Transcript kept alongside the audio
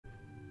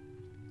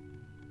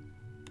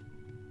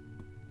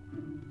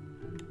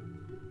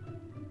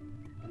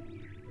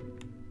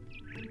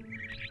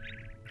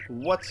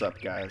What's up,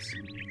 guys?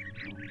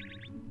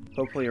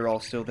 Hopefully you're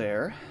all still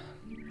there.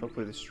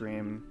 Hopefully the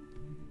stream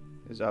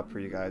is up for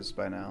you guys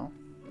by now.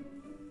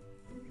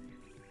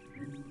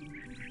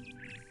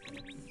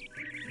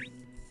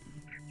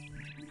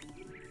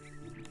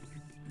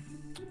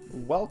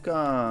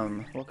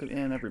 Welcome! Welcome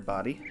in,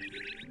 everybody.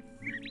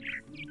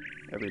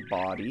 Everybody's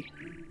body.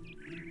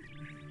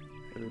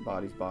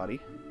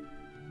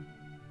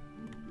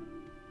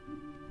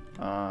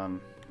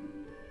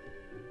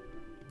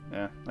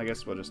 Yeah, I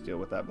guess we'll just deal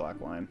with that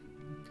black line.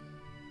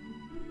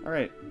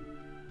 Alright.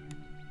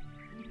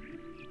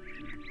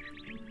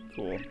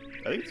 Cool.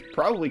 I think it's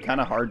probably kind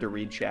of hard to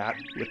read chat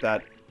with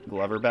that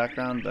Glover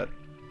background, but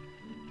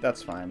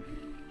that's fine.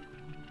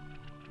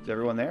 Is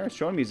everyone there? It's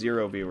showing me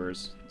 0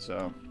 viewers,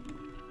 so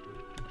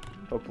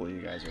hopefully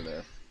you guys are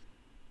there.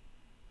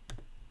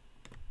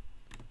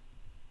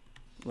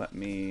 Let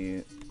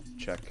me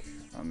check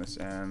on this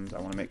end. I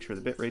want to make sure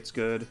the bitrate's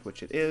good,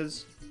 which it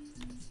is.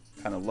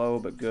 Kind of low,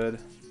 but good.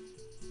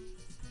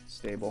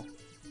 Stable.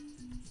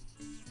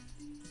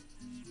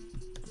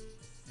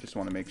 Just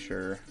want to make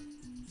sure.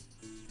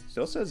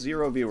 Still says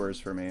 0 viewers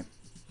for me.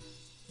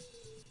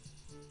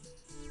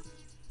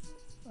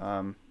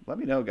 Let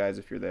me know, guys,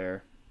 if you're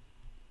there.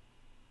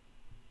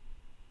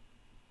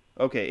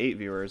 Okay, 8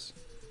 viewers.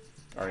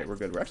 Alright, we're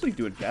good. We're actually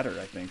doing better,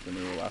 I think, than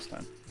we were last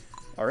time.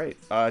 Alright,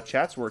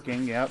 chat's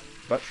working. Yep,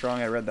 butt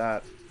strong, I read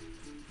that.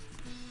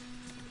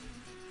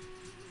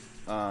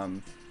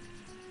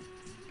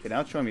 Okay, now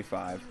it's showing me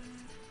 5.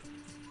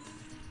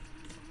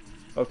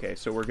 Okay,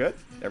 so we're good?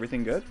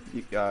 Everything good?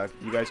 You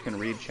guys can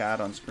read chat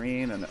on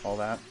screen and all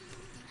that?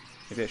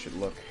 Maybe I should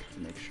look to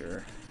make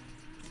sure.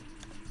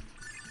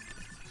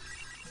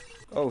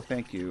 Oh,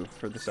 thank you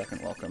for the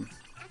second welcome.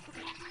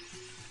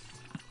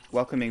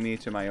 Welcoming me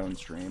to my own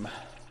stream.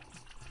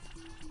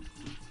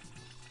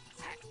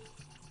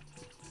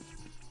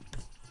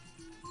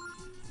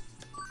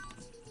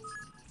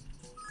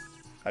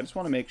 I just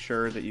want to make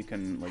sure that you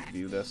can, like,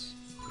 view this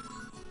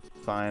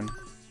fine.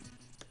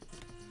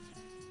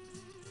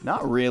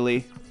 Not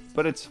really,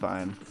 but it's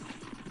fine.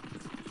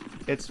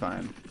 It's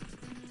fine.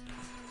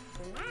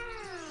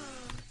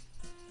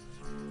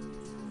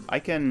 I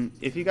can,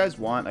 if you guys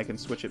want, I can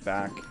switch it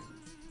back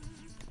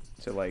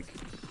to, like,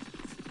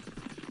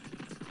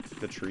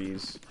 the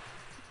trees.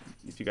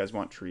 If you guys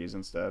want trees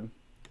instead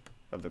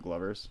of the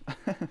Glovers.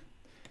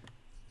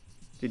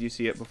 Did you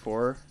see it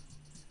before?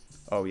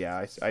 Oh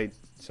yeah, I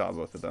saw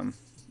both of them.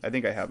 I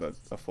think I have a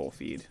full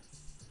feed.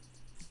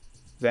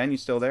 Van, you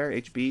still there?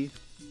 HB?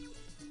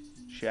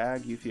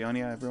 Shag,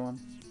 Euphionia, everyone?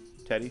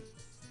 Teddy?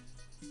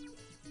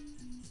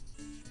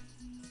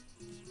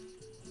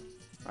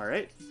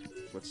 Alright,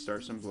 let's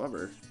start some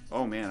Glover.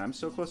 Oh man, I'm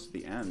so close to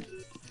the end.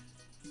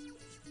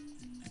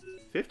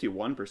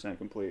 51%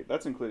 complete.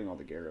 That's including all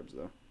the Garibs,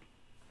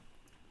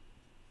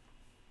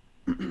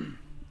 though.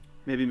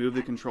 Maybe move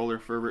the controller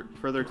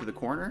further to the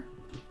corner?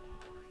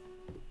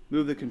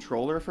 Move the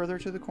controller further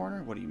to the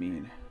corner? What do you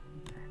mean?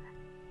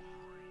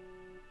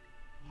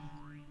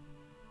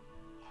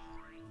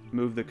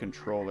 Move the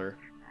controller.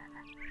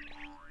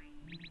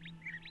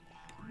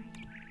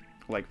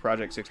 Like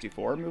Project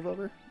 64 move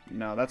over?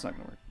 No, that's not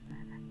gonna work.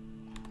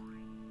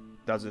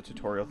 Does a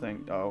tutorial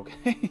thing? Oh,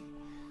 okay.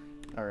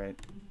 Alright.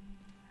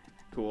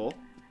 Cool.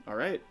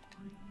 Alright.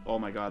 Oh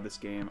my god, this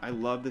game. I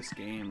love this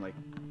game. Like,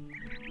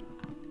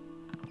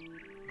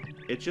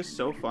 it's just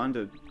so fun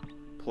to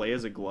play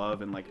as a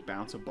glove and, like,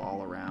 bounce a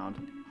ball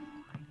around.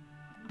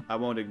 I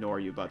won't ignore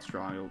you, Butt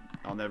Strong.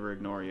 I'll never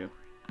ignore you.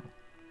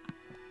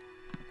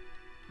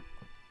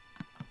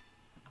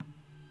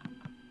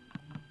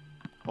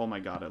 Oh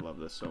my god, I love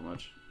this so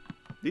much.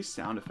 These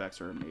sound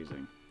effects are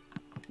amazing.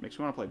 Makes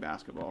me want to play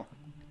basketball.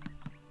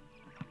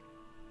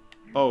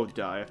 Oh,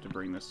 duh, I have to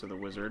bring this to the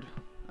wizard.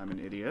 I'm an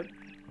idiot.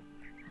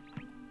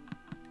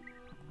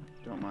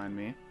 Don't mind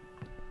me.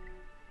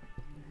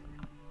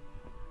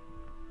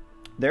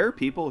 There are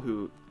people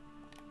who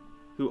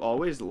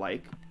always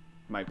like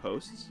my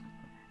posts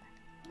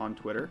on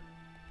Twitter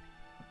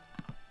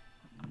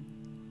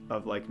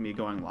of, like, me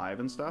going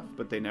live and stuff,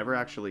 but they never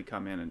actually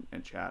come in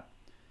and chat.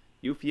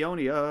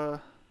 Euphionia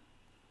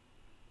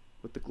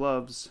with the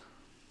gloves.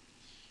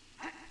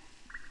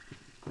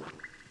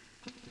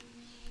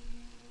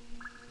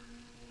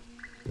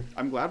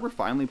 I'm glad we're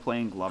finally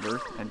playing Glover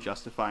and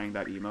justifying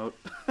that emote.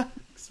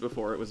 Because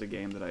before it was a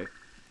game that I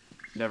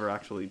never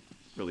actually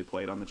really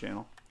played on the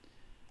channel.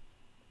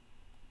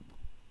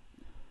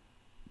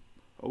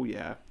 Oh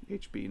yeah,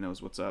 HB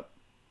knows what's up.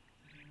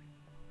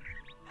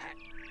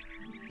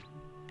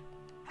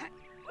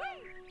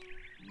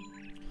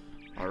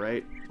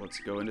 Alright, let's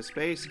go into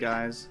space,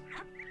 guys.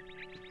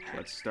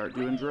 Let's start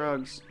doing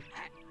drugs.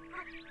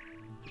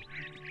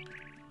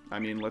 I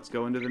mean, let's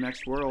go into the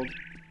next world.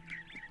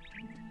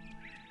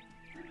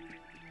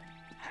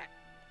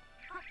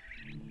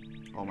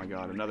 Oh my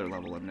god, another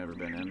level I've never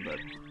been in, but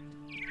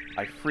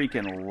I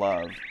freaking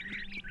love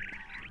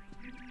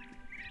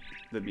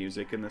the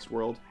music in this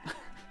world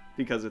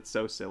because it's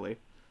so silly.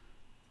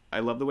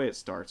 I love the way it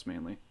starts,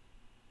 mainly.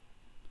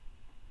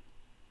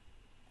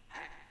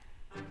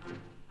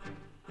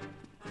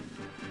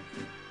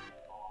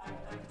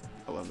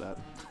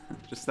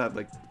 Just that,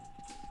 like,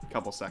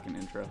 couple second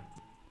intro.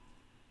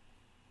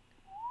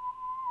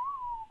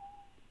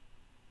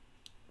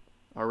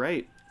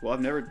 Alright. Well,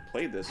 I've never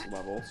played this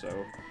level,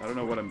 so I don't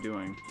know what I'm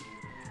doing.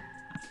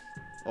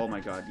 Oh my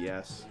god,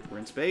 yes. We're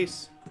in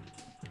space.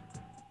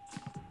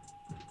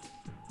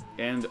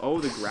 And, oh,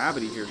 the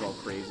gravity here is all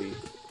crazy.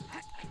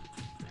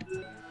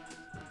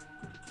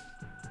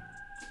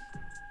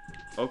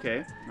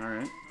 Okay,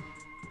 alright.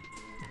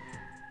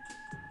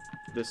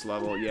 This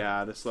level,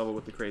 yeah, this level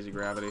with the crazy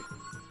gravity.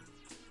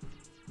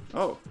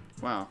 Oh,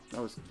 wow,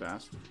 that was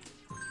fast.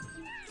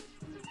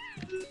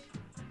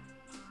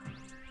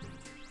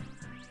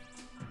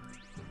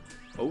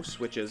 Oh,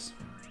 switches.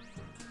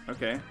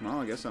 Okay, well,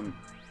 I guess I'm...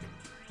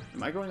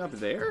 Am I going up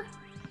there?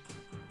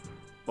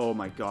 Oh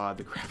my god,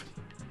 the gravity.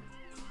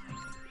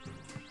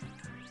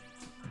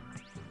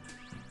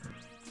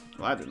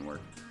 Well, that didn't work.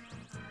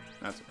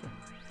 That's okay.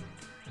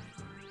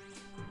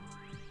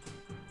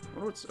 I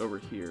wonder what's over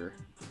here.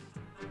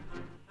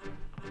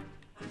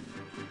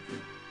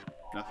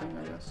 Nothing,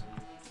 I guess.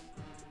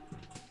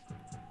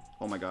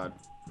 Oh my god.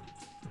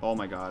 Oh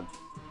my god.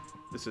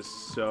 This is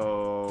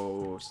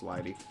so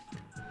slidey.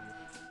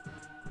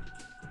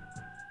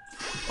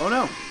 Oh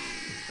no!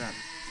 Crap.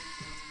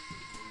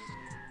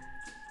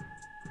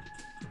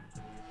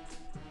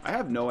 I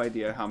have no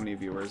idea how many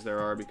viewers there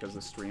are because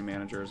the stream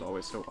manager is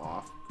always so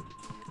off.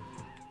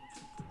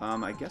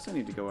 I guess I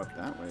need to go up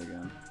that way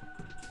again.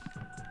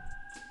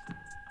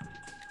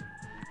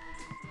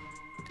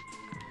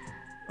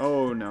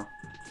 Oh no.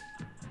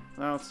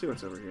 Well, let's see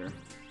what's over here.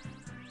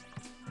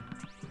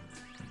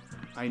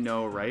 I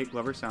know, right?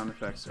 Glover sound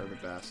effects are the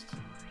best.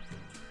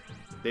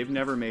 They've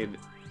never made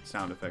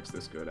sound effects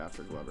this good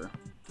after Glover.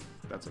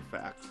 That's a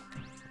fact.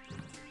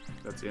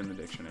 That's in the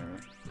dictionary.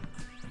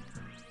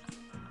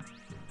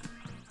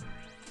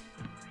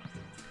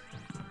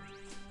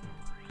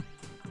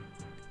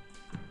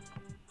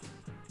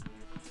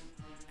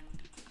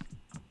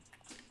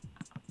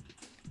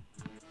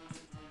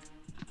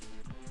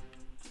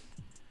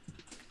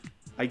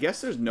 I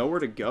guess there's nowhere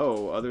to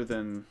go other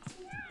than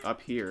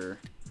up here.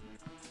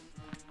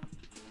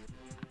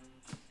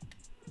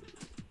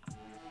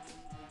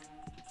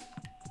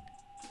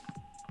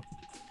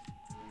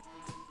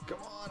 Come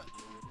on.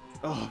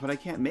 Oh, but I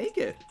can't make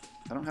it.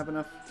 I don't have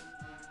enough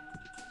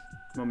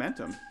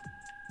momentum.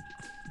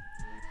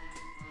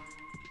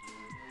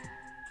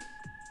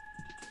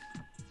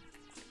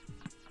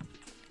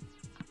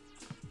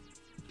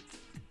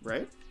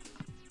 Right?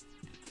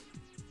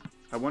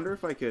 I wonder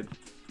if I could...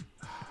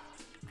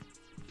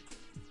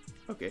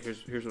 Okay,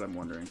 here's what I'm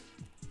wondering.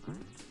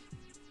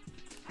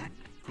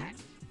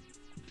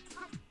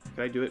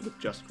 Could I do it with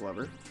just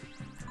Glover?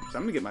 Because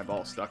I'm going to get my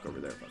ball stuck over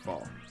there if I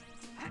fall.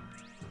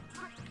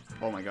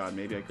 Oh my god,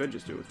 maybe I could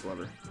just do it with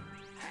Glover.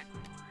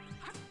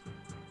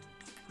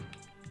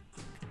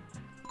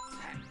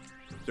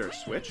 Is there a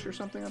switch or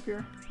something up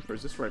here? Or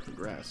is this where I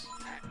progress?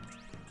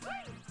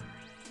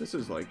 This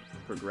is like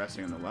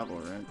progressing on the level,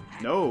 right?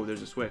 No,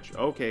 there's a switch.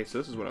 Okay, so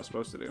this is what I was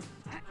supposed to do.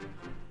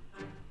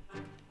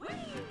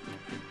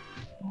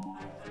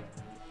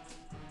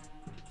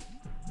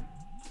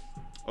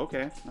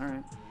 Okay,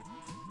 alright.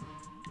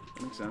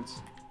 That makes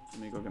sense.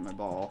 Let me go get my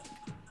ball.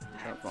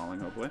 Without falling,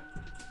 hopefully.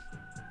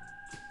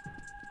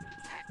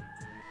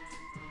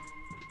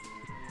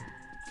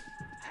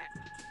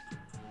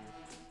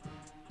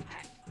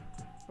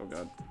 Oh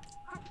god.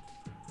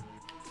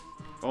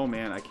 Oh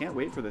man, I can't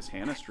wait for this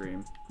Hannah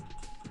stream.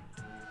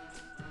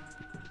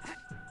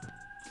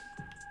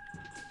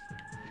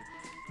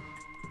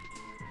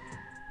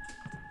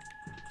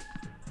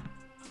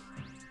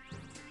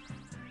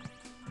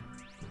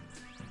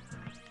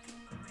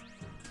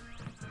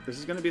 This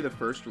is going to be the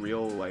first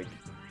real, like,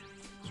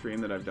 stream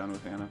that I've done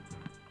with Hannah.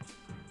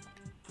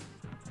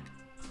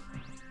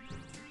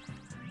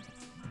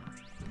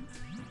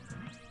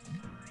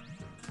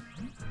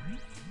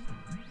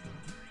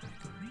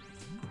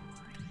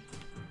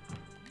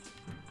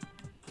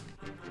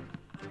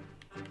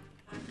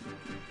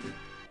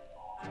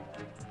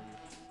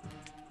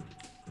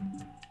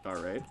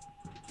 Alright.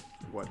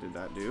 What did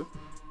that do?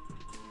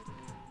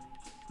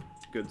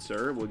 Good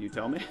sir, will you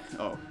tell me?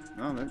 Oh.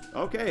 Oh,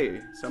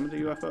 okay. Summoned a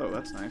UFO.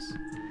 That's nice.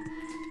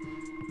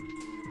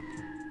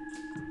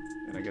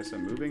 And I guess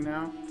I'm moving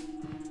now.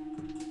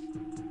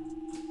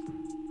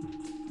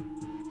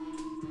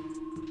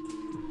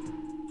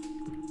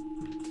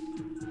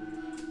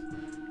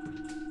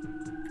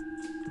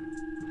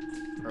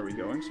 Are we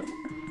going somewhere?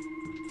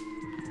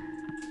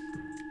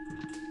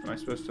 Am I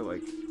supposed to,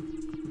 like,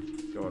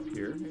 go up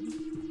here, maybe?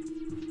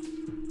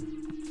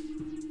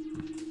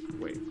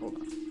 Wait, hold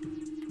on.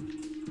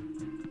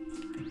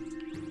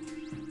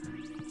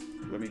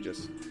 Let me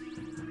just... Do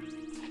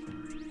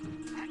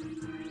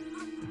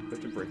I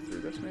have to break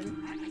through this, maybe?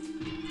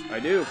 I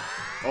do!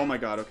 Oh my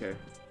god, okay.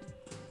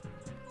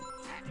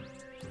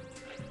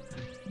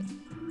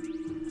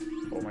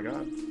 Oh my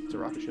god, it's a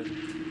rocket ship.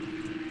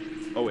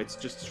 Oh, it's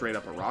just straight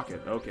up a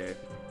rocket. Okay.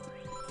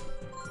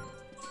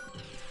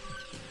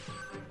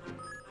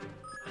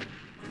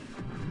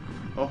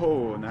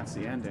 Oh, and that's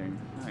the ending.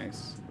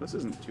 Nice. This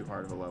isn't too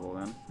hard of a level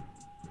then.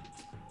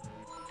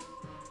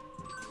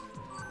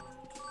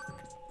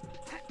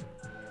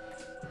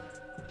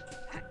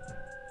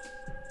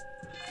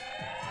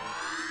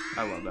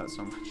 I love that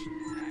so much.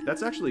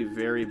 That's actually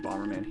very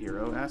Bomberman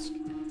Hero-esque.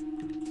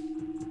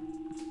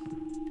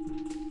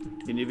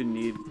 You didn't even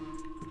need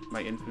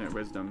my infinite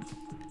wisdom.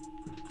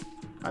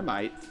 I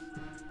might.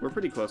 We're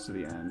pretty close to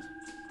the end.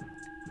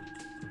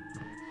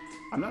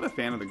 I'm not a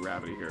fan of the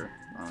gravity here,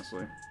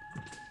 honestly.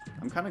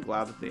 I'm kind of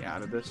glad that they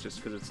added this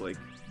just because it's like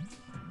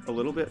a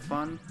little bit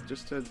fun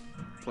just to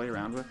play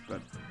around with,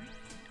 but...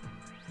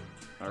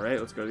 Alright,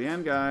 let's go to the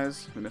end,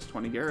 guys. We missed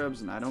 20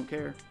 Garubs, and I don't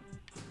care.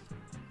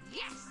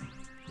 Yes!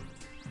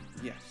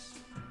 Yes.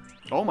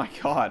 Oh my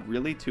god,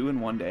 really? 2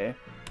 in one day?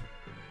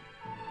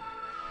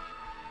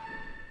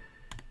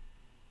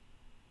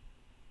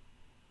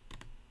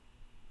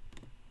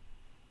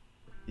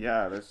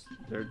 Yeah,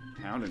 they're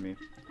hounding me.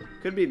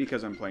 Could be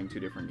because I'm playing 2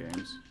 different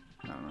games.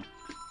 I don't know.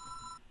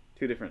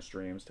 2 different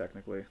streams,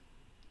 technically.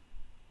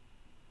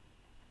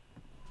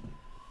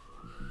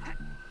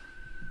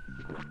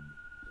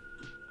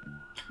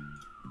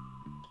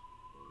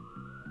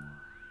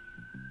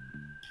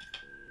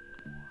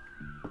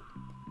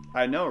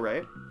 I know,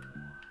 right?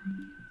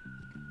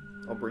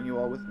 I'll bring you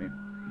all with me.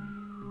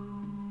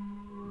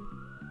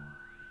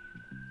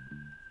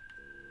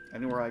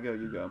 Anywhere I go,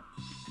 you go.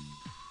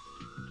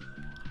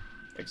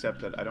 Except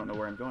that I don't know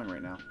where I'm going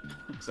right now,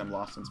 because I'm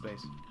lost in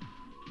space.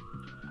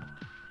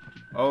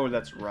 Oh,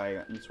 that's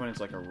right. This one is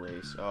like a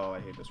race. Oh, I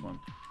hate this one.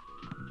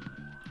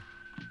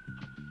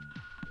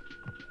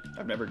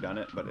 I've never done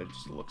it, but it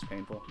just looks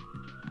painful.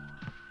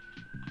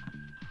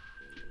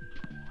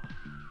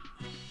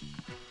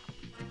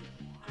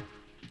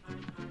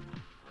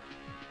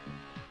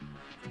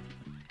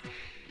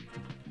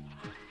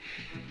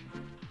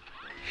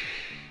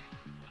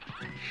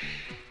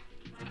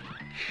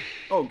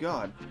 Oh,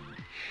 God. Do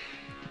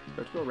I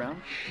have to go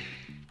around?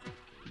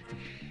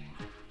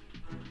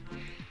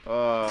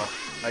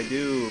 I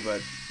do,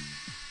 but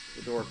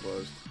the door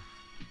closed.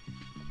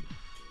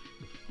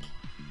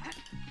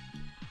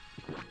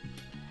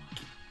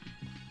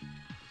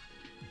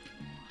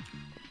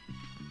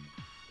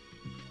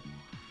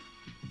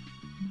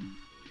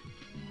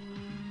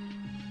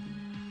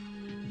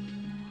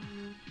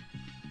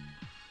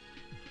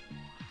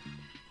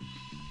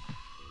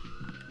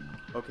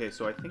 Okay,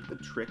 so I think the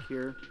trick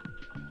here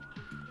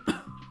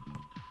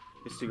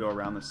is to go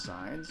around the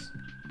sides.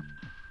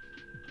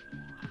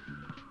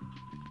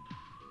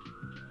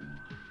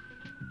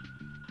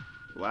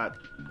 Well, that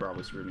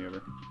probably screwed me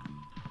over.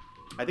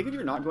 I think if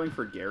you're not going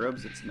for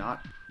Garubs, it's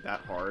not that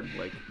hard.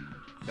 Like,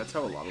 that's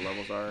how a lot of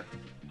levels are.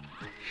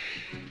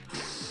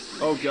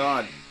 Oh,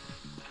 God.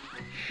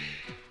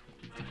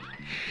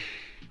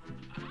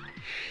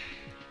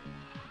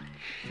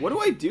 What do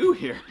I do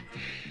here?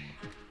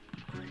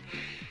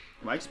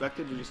 Am I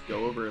expected to just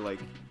go over, like,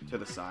 to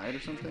the side or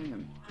something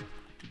and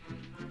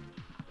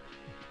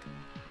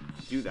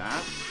do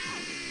that?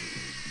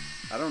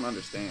 I don't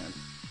understand.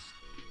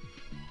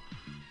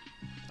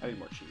 I need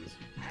more cheese.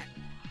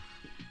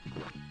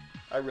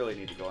 I really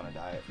need to go on a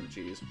diet from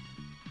cheese.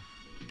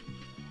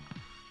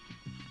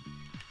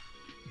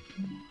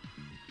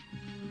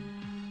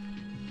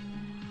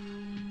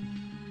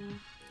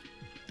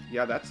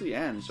 Yeah, that's the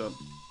end, so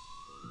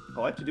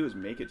all I have to do is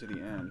make it to the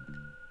end.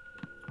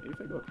 Maybe if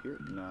I go up here?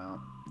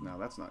 No. No,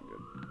 that's not good.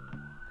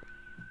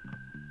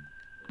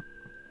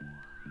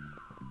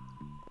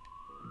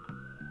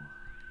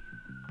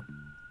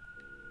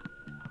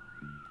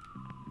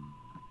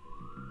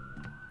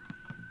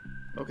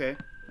 Okay,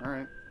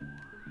 alright.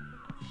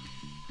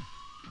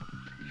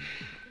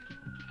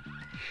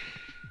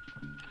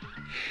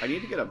 I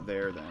need to get up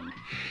there then.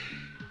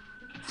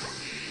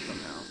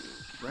 Somehow.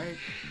 Right?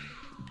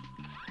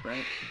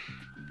 Right?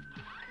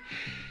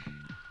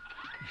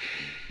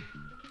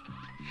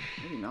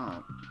 Maybe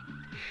not.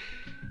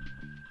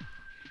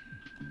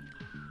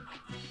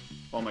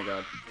 Oh my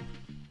god.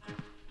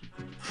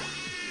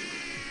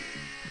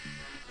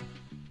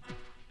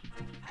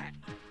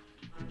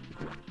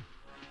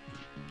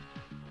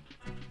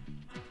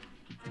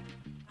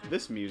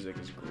 This music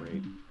is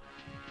great.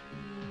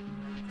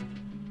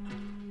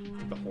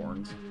 The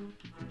horns.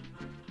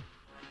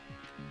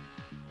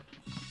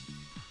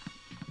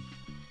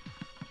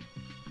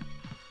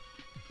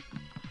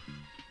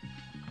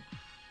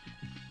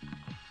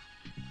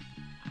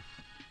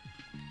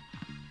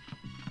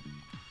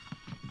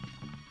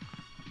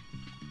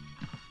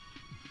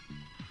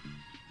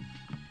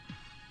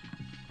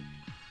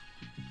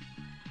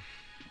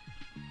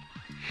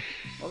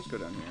 I'll just go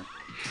down here.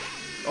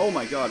 Oh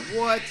my god,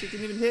 what? It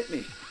didn't even hit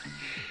me.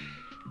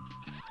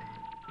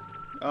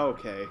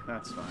 Okay,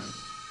 that's fine.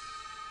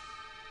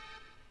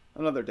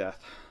 Another death.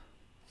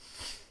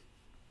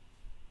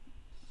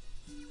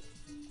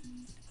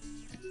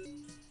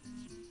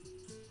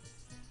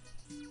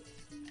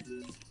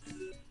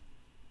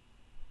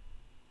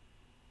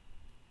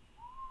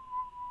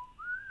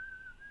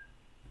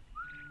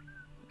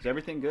 Is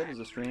everything good? Is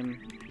the stream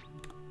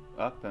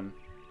up and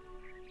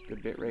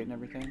good bit rate and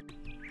everything?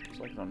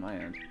 like it on my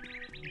end.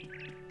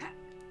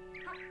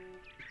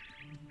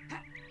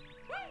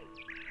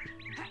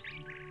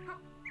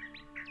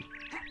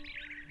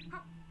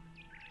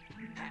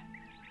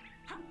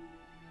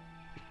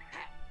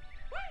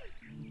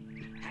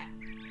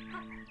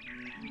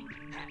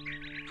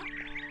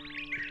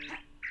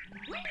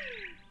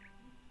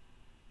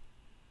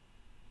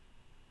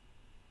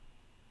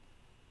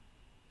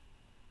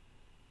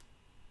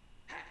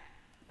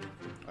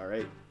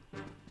 Alright.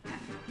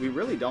 We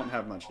really don't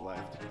have much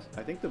left.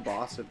 I think the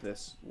boss of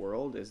this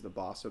world is the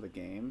boss of the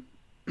game.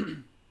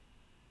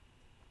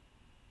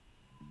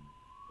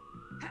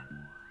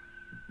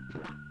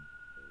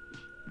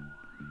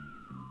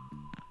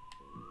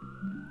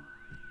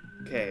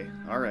 Okay,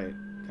 alright.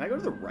 Can I go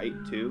to the right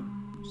too?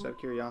 Just out of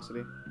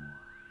curiosity.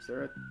 Is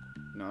there a...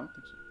 No, I don't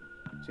think so.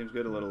 Seems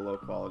good, a little low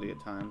quality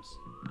at times.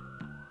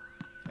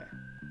 Okay.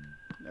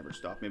 Never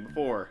stopped me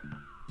before.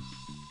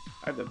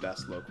 I have the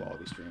best low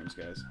quality streams,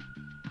 guys.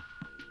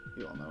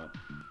 You all know it.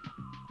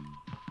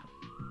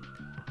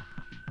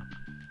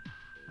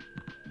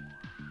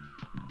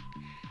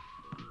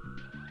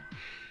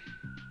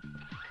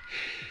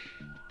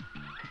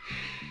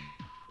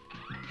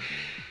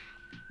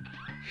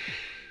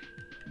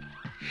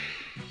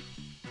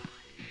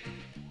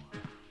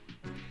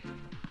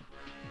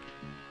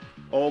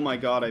 Oh my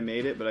god, I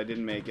made it, but I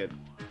didn't make it.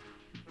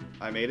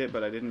 I made it,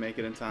 but I didn't make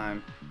it in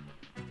time.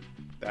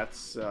 That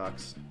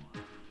sucks.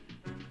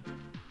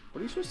 What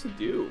are you supposed to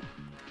do?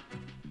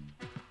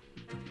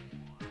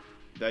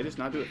 Did I just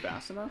not do it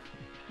fast enough?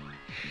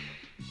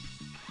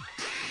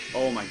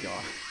 Oh my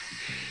god.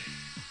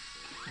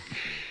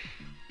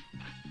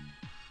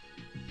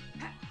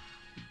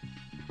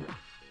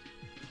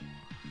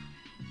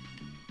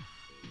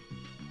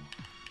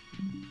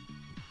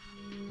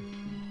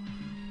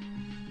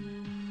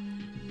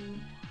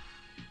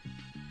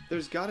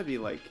 There's gotta be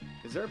like...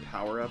 Is there a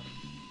power-up?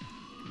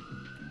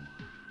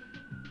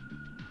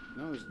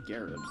 No, there's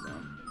Garibs though.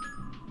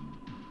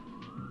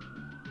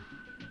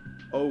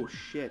 Oh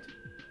shit.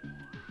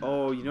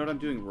 Oh, you know what I'm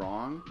doing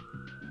wrong?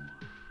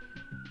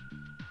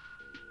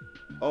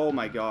 Oh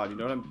my god, you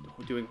know what I'm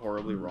doing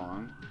horribly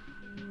wrong?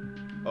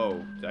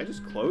 Oh, did I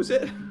just close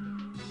it?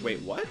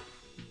 Wait, what?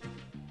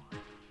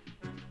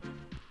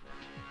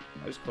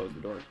 I just closed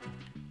the door.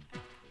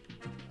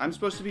 I'm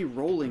supposed to be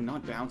rolling,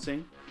 not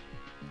bouncing.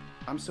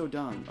 I'm so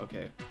dumb.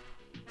 Okay.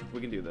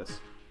 We can do this.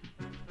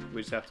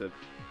 We just have to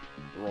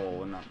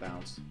roll and not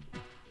bounce.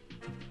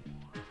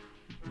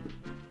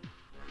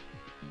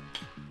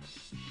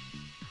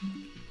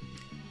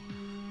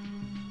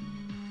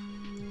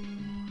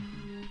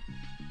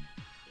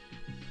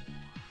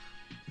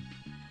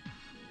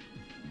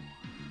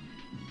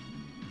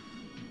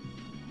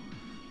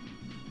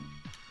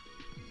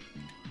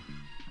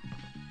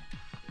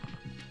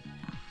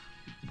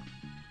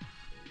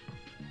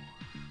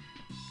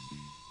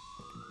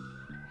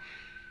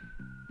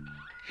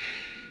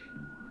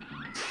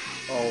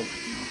 Oh.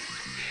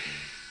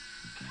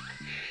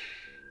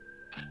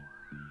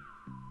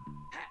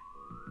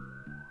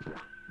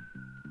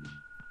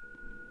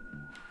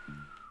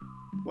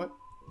 What?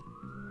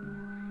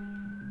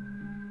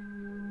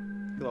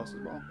 He lost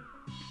his ball.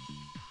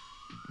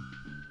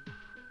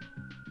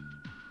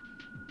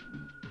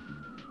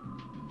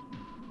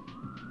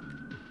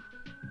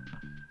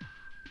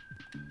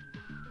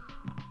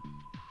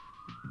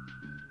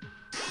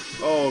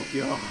 Oh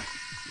god.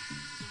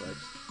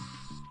 Spikes.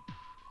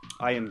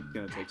 I am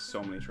gonna take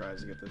so many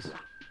tries to get this.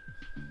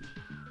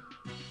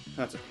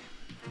 That's okay.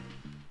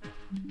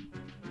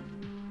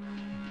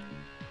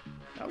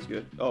 That was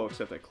good. Oh,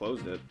 except I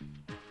closed it.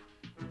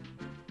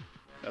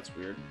 That's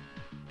weird.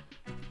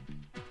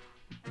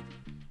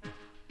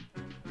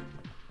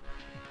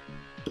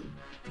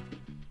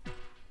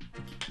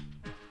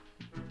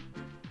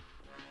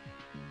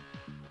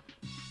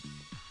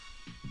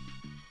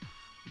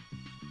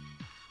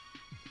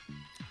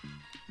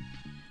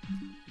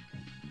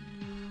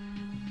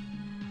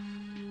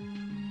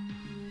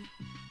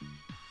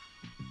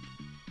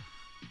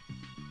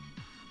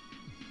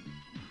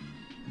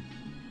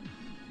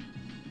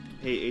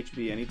 Hey,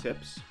 HB, any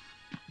tips?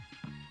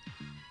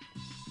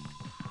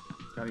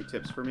 Got any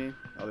tips for me,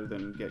 other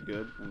than get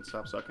good and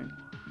stop sucking?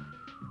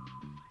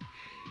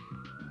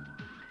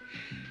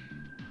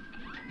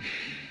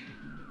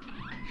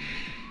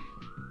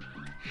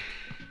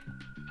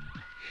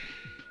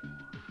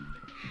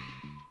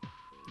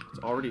 It's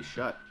already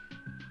shut.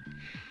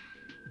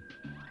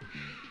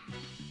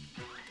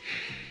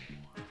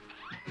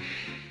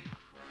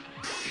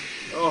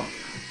 Oh,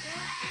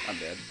 I'm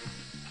dead.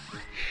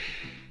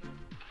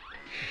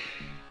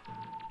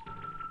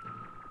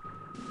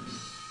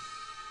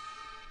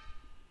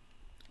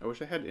 I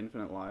wish I had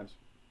infinite lives.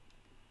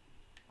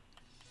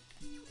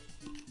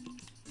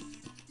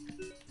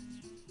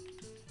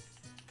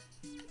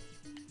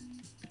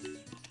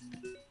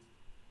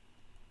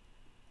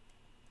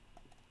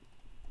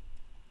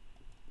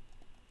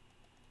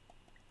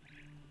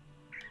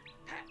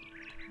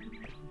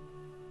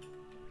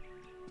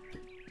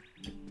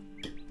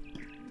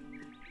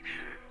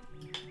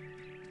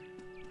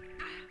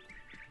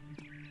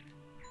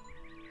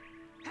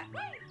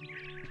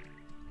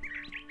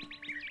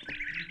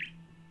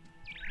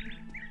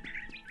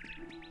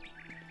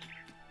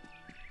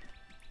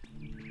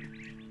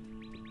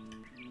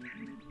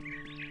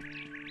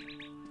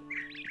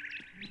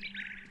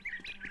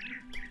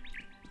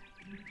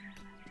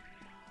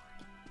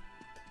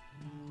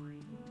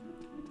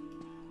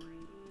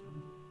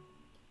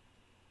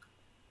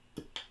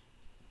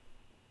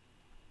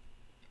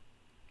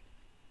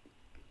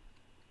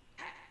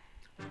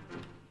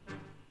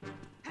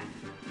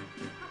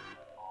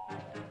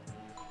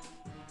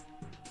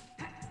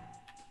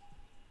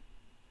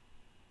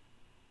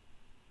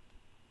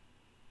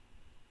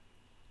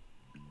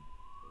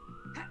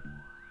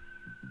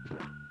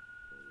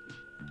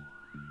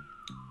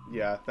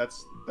 Yeah,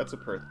 that's a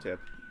Perth tip.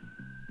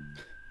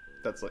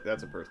 That's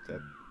a Perth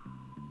tip.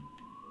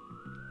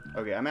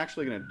 Okay, I'm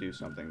actually gonna do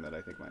something that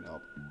I think might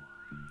help.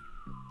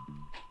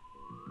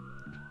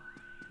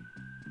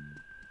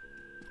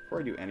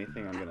 Before I do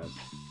anything, I'm gonna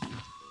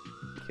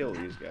kill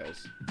these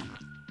guys.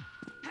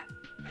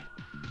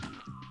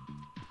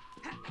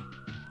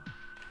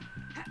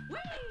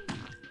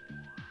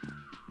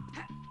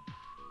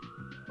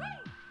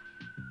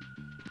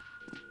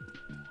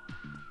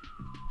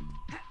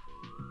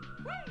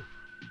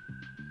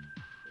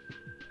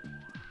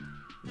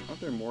 Aren't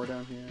there more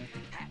down here?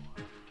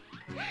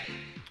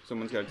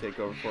 Someone's got to take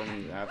over for me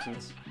in his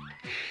absence.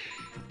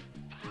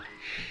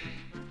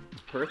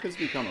 Perth has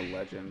become a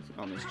legend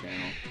on this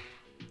channel.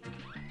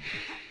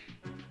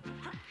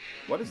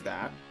 What is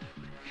that?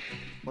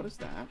 What is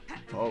that?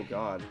 Oh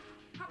god.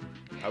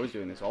 I was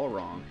doing this all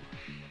wrong,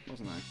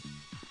 wasn't I?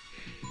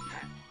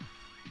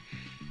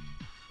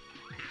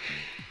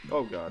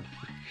 Oh god.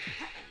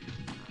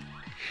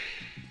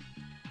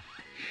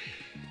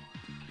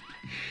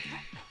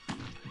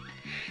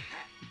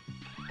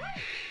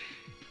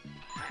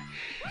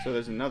 So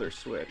there's another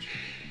switch.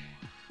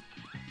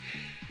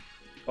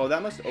 Oh,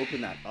 that must open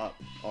that up.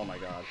 Oh my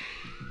god.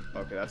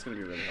 Okay, that's gonna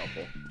be really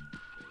helpful.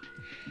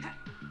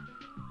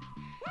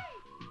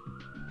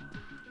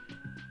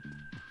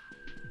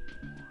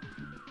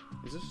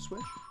 Is this a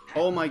switch?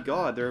 Oh my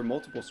god, there are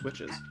multiple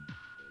switches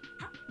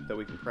that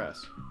we can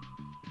press.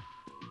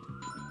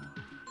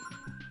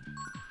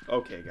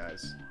 Okay,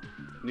 guys.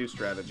 New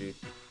strategy.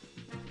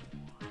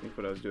 I think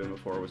what I was doing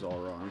before was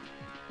all wrong.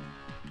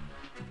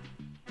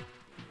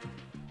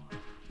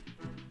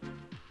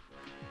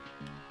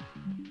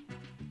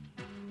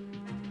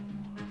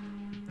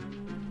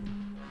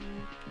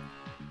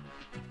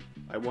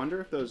 I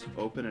wonder if those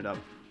open it up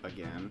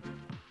again,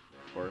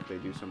 or if they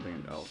do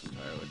something else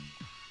entirely.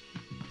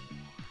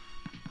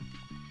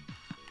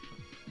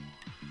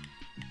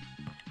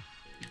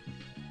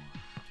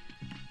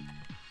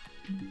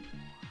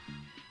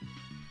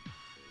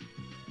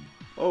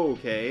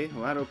 Okay,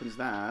 well that opens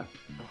that.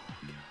 Oh,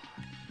 God.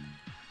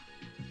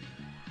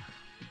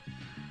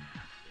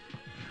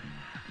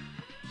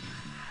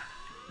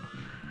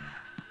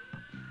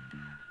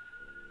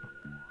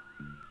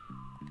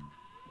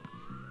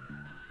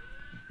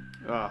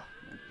 Ah.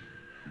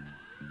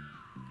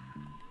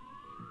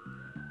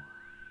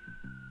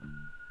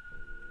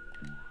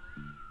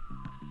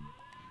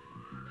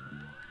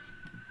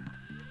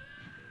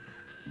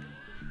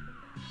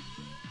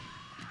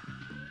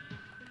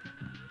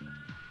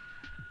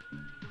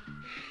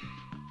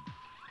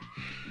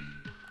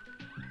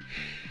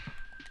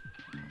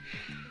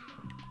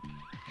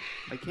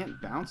 I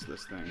can't bounce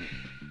this thing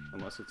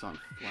unless it's on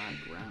flat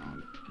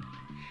ground.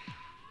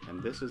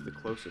 And this is the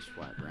closest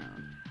flat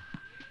ground.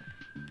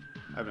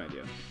 I have an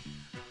idea.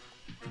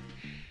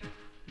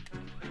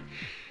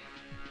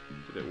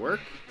 Did it work?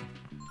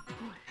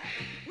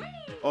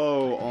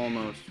 Oh,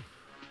 almost.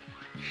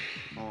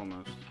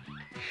 Almost.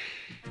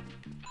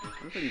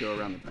 What if I can go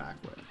around the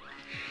back way?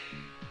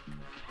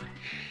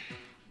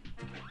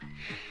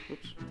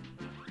 Whoops.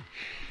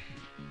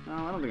 No,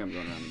 I don't think I'm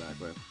going around the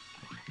back way.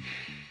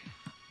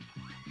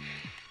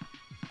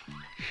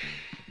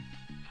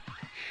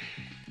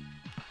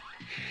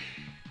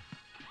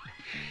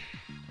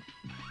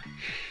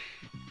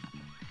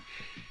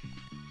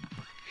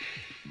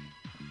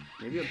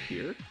 Maybe up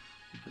here?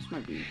 This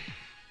might be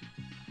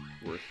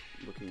worth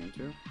looking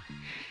into.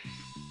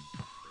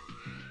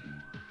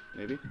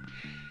 Maybe?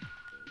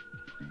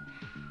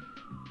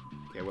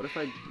 Okay, what if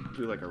I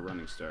do like a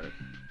running start?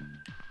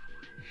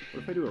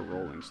 What if I do a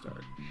rolling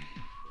start?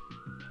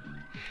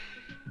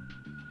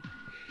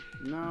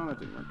 No, that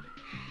didn't work.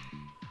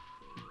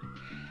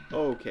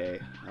 Okay,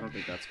 I don't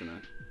think that's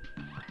gonna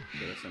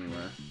get us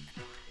anywhere.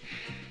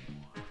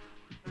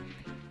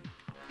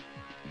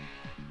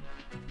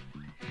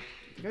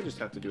 I think I just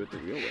have to do it the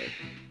real way.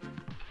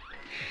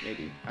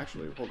 Maybe.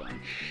 Actually, hold on.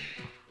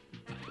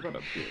 What about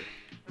up here?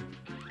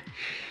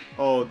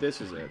 Oh,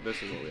 this is it.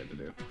 This is what we had to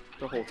do.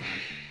 The whole time.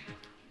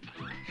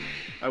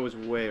 I was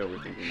way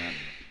overthinking that.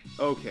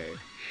 Okay.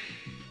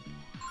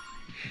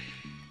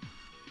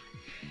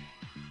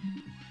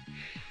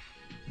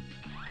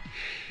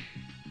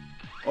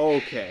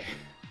 Okay.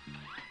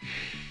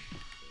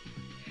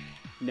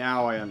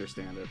 Now I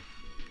understand it.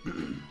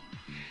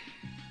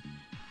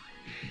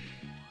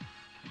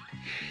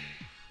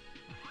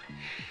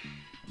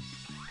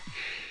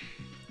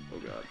 Oh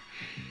god.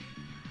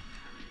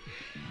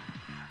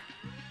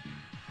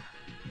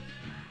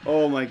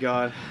 Oh my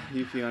god.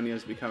 Euphionia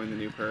is becoming the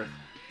new Perth.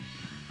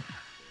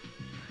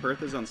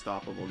 Perth is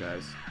unstoppable,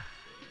 guys.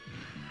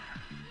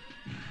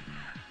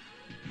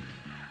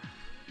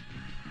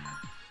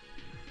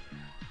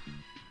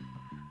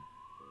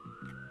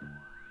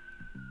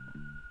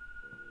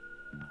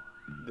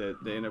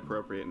 The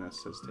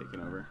inappropriateness has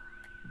taken over.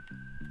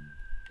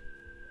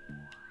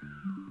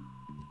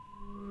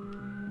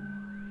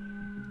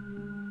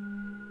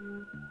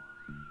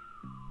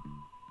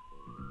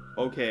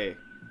 Okay.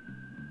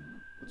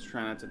 Let's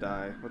try not to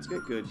die. Let's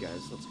get good,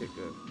 guys. Let's get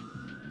good.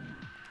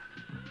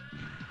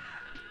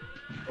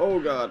 Oh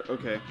god,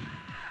 okay.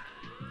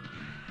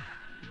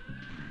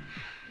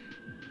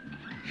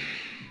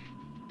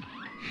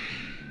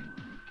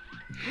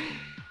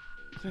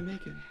 Did I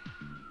make it?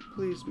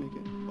 Please make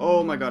it.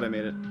 Oh my god, I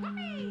made it.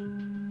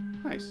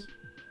 Nice.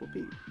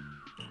 Whoopee.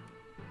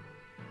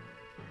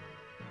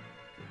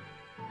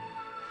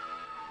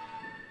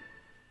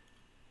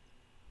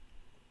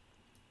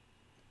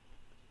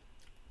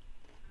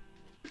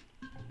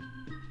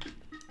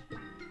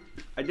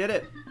 I did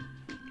it!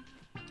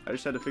 I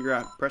just had to figure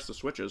out, press the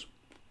switches.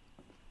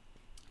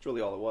 That's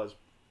really all it was.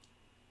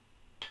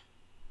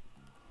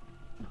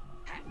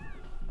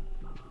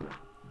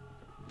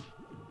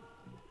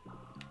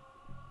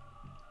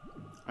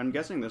 I'm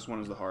guessing this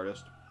one is the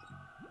hardest.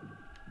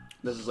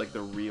 This is like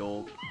the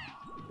real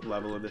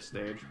level of this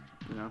stage,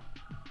 you know?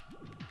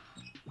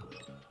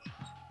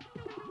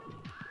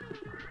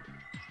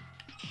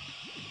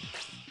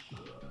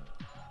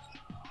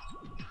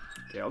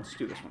 Okay, I'll just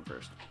do this one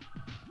first.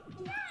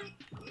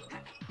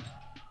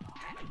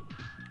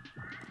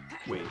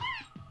 Wait.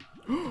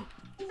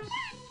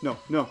 No,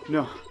 no,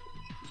 no.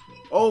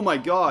 Oh my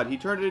god, he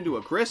turned it into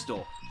a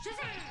crystal.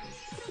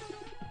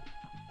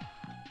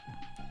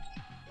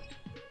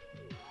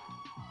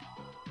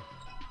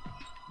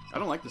 I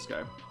don't like this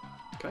guy.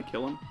 Can I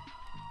kill him?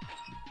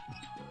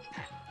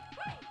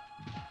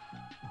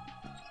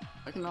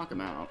 I can knock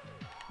him out.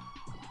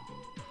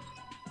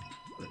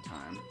 For a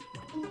time.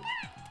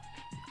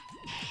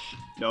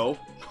 No.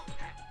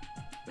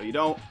 No, you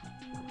don't.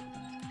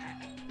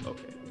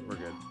 Okay, we're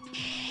good.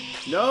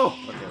 No!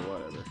 Okay,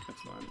 whatever.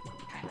 That's fine.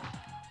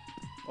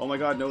 Oh my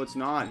god, no it's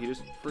not. He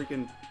just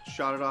freaking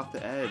shot it off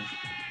the edge.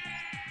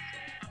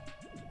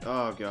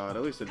 Oh god,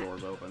 at least the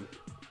door's open.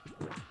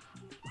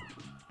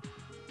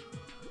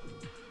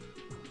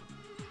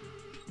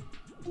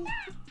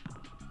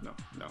 No,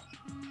 no.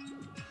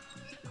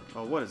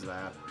 Oh, what is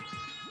that?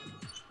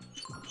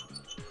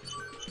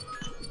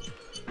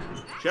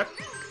 Check.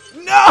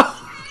 No!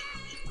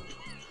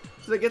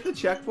 Did I get the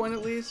checkpoint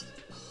at least?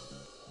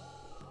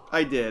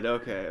 I did,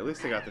 okay. At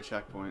least I got the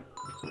checkpoint.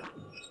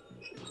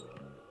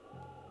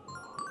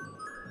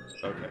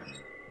 Okay.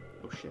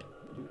 Oh shit.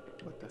 Dude,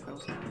 what the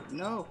hell's happening?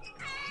 No!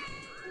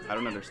 I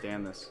don't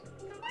understand this.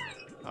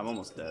 I'm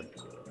almost dead.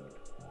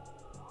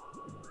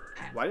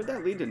 Why did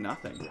that lead to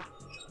nothing?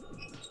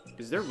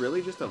 Is there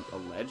really just a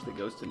ledge that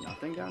goes to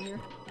nothing down here?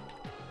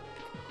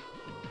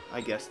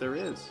 I guess there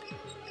is.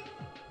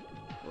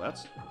 Well,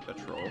 that's a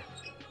troll.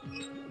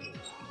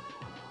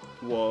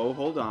 Whoa,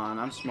 hold on.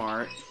 I'm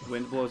smart.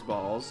 Wind blows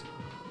balls.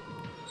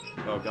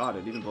 Oh god,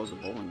 it even blows a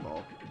bowling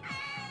ball.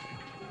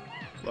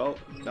 Well,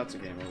 that's a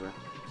game over.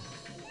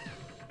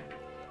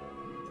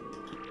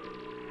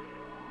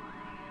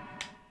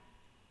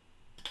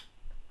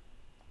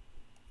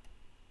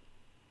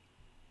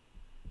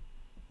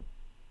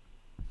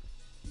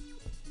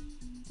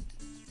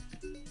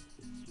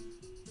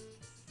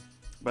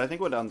 But I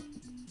think what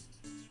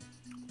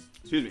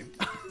excuse me.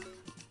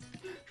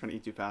 Trying to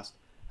eat too fast.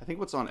 I think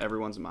what's on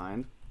everyone's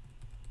mind,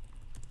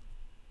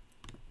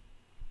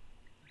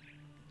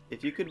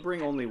 if you could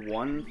bring only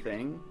one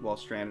thing while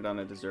stranded on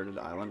a deserted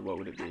island, what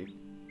would it be?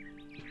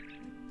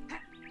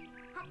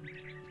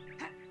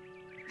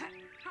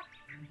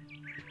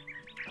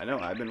 I know,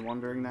 I've been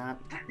wondering that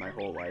my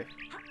whole life.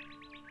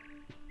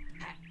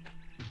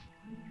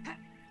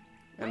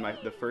 And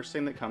the first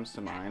thing that comes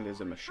to mind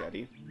is a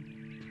machete.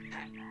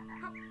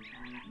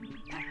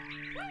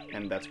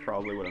 And that's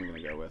probably what I'm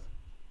going to go with.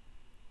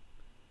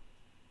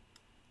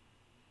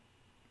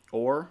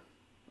 Or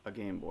a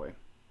Game Boy.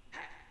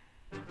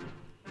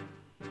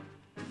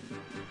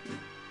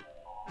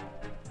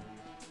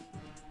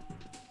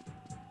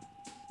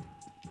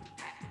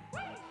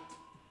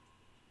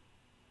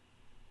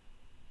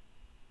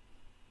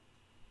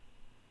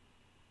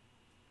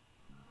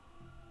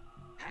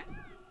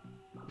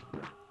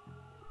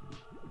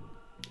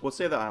 Let's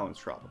say the island's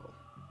tropical.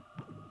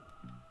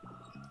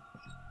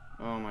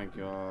 Oh my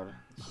god.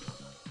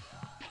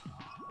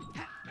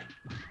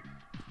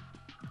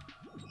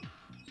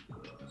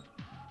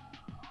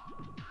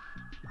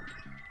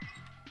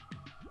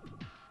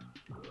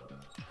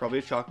 Probably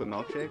a chocolate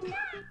milkshake?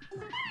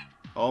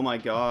 Oh my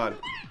god.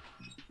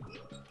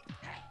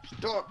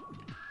 Stop!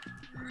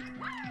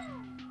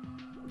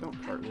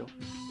 Don't cartwheel.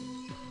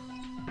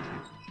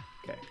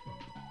 Okay.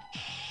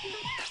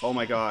 Oh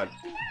my god.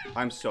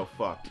 I'm so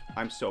fucked.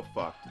 I'm so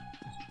fucked.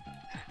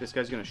 This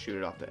guy's gonna shoot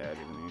it off the edge,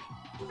 isn't he?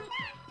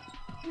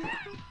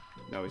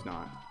 No, he's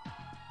not.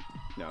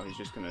 No, he's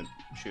just gonna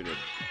shoot it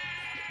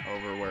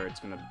over where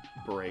it's gonna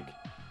break.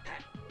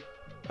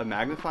 A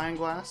magnifying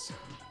glass?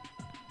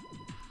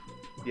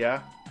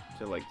 Yeah,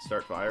 to like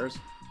start fires.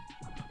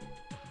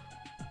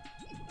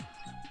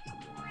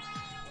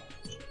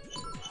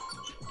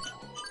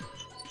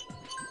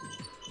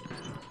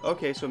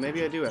 Okay, so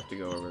maybe I do have to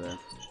go over there.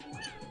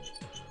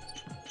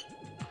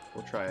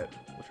 We'll try it.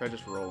 We'll try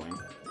just rolling.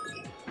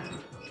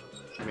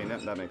 I mean,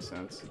 that makes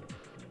sense.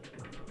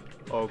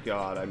 Oh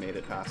god, I made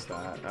it past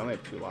that. I only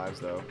have 2 lives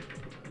though.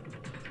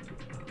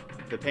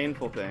 The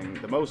painful thing,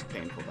 the most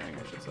painful thing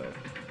I should say,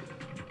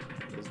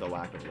 is the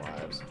lack of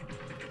lives.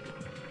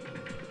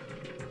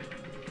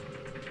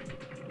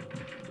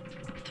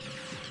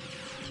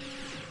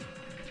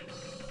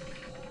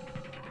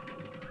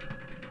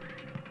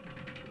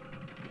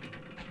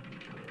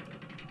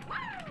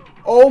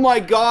 Oh my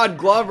god,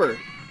 Glover!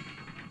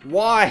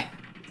 Why?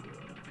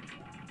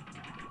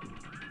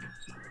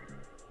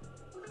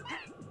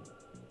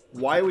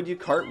 Why would you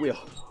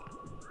cartwheel?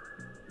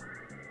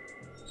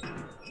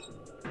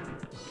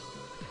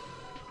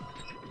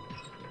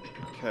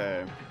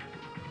 Okay.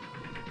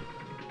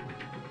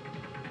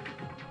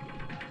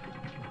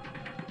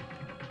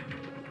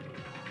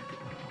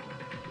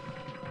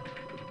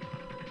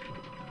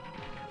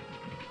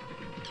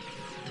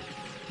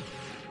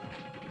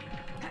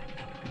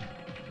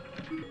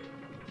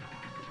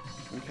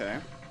 Okay.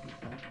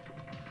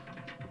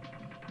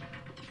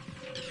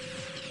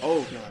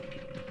 Oh god.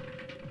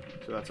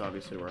 So that's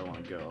obviously where I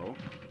want to go.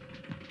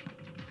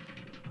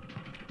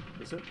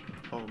 Is it?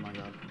 Oh my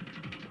god.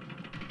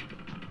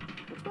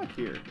 What's back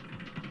here?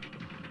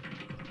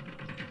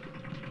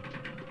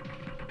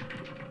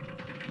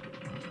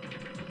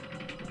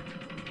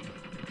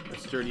 A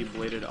sturdy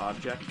bladed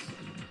object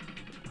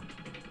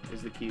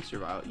is the key to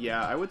survival.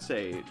 Yeah, I would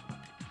say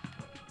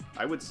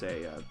a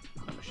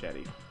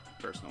machete,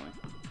 personally.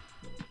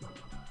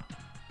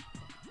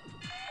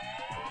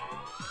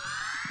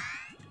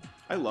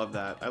 I love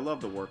that. I love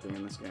the warping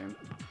in this game.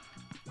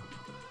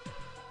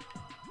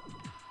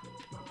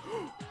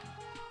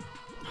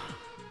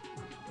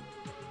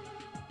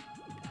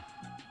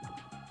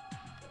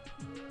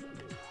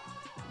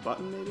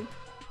 Button, maybe?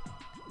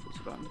 There's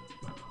a button.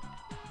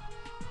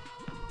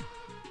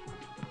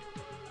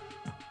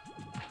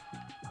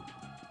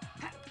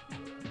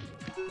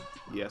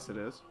 Yes, it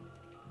is.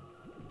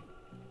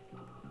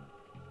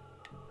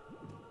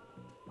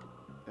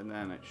 And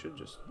then it should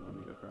just let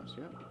me go across.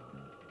 Yep.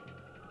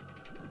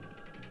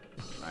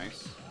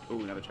 Nice.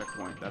 Ooh, another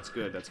checkpoint. That's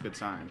good. That's a good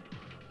sign.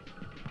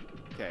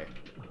 Okay.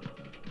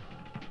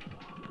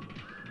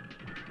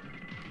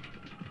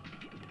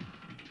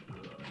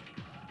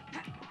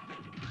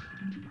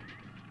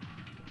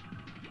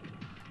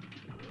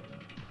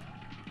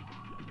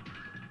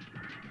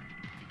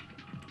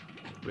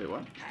 Wait,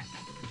 what?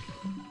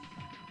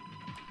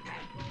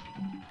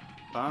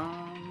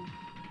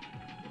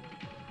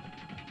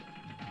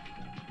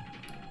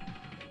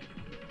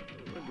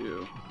 What do I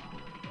do?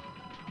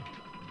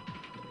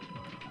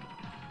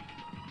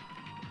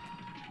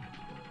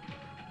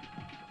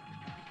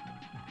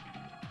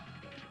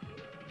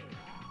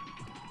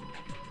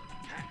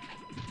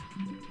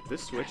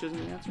 This switch isn't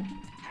the answer?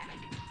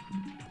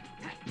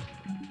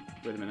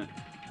 Wait a minute.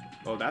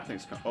 Oh, that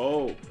thing's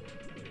oh!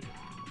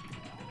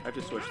 I have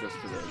to switch this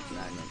to the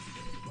magnet.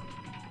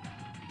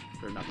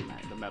 Or not the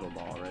magnet, the metal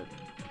ball, right?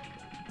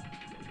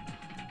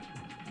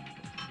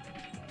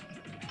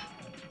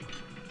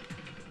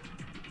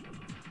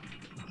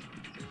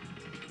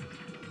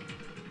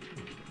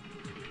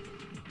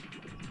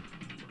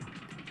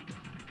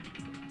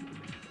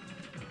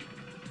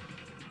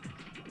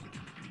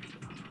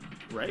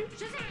 Right?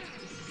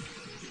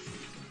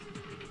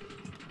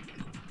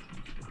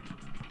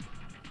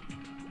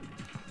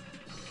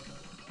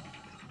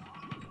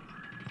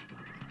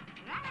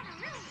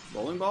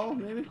 Bowling ball,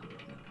 maybe?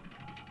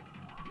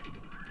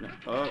 No.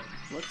 Oh,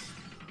 let's...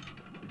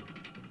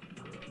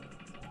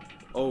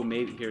 Oh,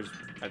 maybe. Here's...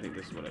 I think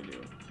this is what I do.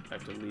 I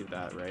have to leave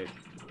that, right?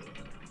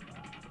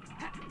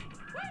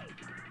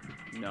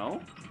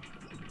 No?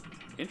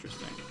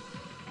 Interesting.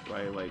 Do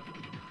I, like...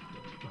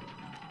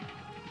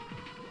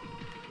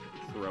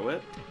 throw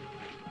it?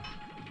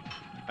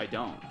 I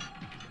don't.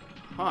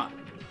 Huh.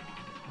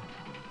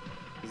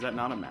 Is that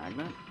not a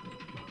magnet?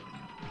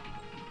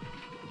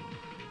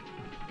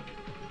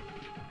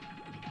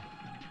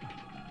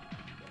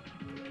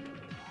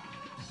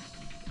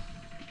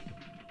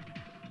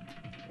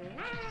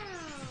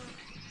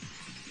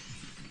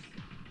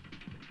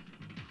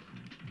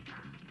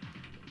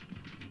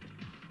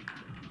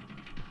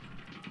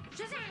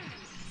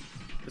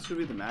 This would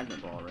be the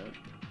magnet ball, right?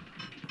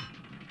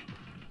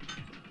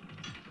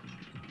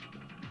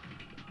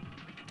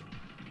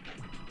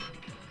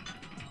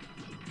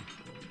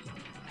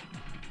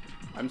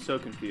 I'm so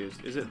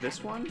confused. Is it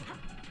this one?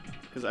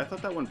 Because I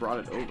thought that one brought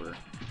it over.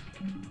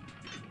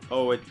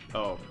 Oh, it...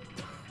 Oh.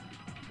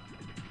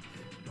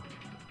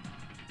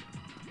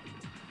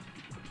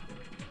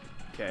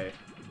 Okay.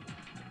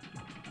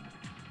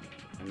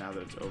 And now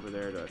that it's over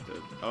there, do I have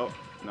to... Oh,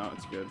 no,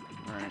 it's good.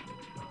 Alright.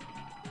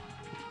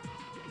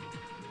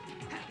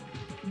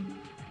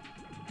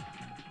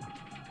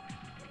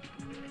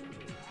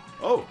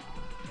 Oh!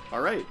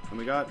 Alright, and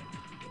we got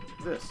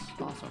this.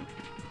 Awesome.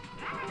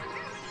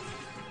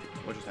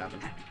 What just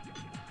happened?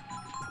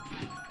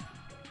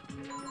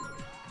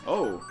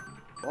 Oh!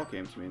 Ball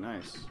came to me.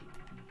 Nice.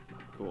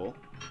 Cool.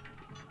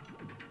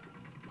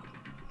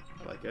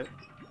 I like it.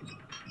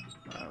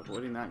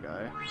 Avoiding that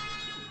guy.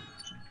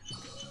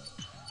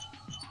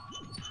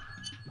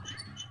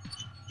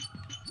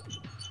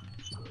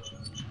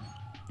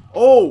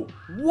 Oh!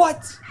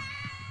 What?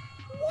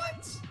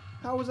 What?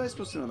 How was I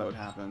supposed to know that would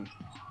happen?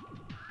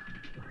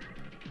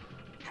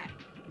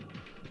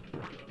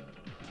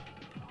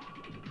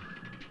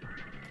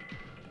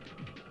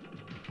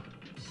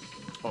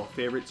 Oh,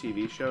 favorite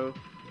TV show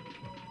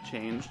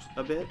changed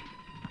a bit,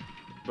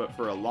 but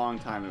for a long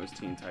time it was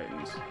Teen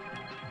Titans.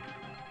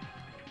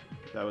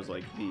 That was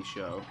like the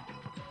show.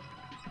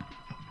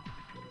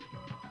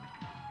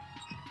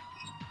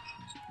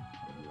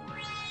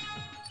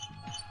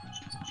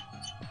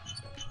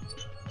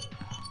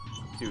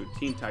 Dude,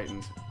 Teen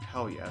Titans,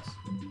 hell yes.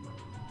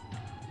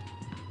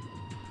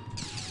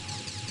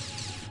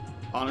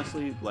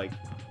 Honestly, like,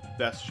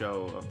 best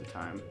show of the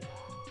time.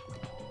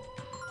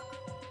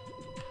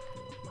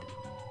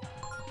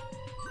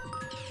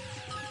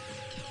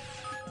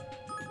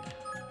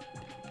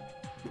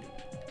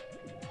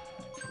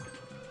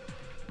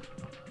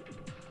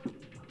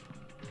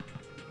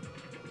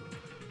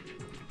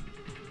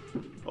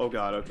 Oh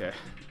god, okay.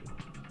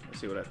 Let's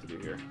see what I have to do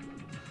here.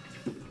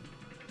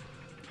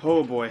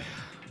 Oh boy.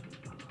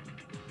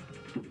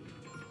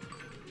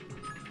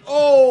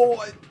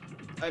 Oh!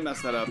 I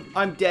messed that up.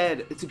 I'm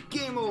dead. It's a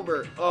game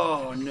over.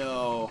 Oh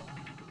no.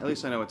 At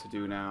least I know what to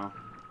do now.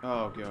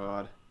 Oh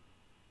god.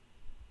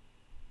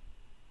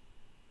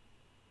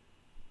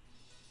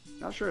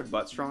 Not sure if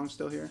Buttstrong's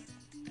still here.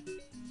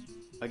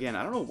 Again,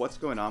 I don't know what's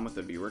going on with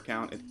the viewer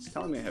count. It's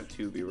telling me I have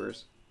 2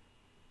 viewers.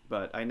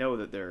 But I know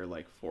that there are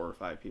like 4 or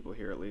 5 people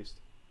here at least.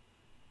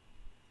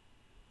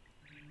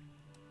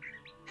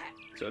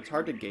 So it's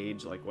hard to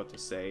gauge like what to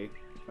say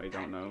if I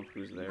don't know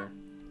who's there.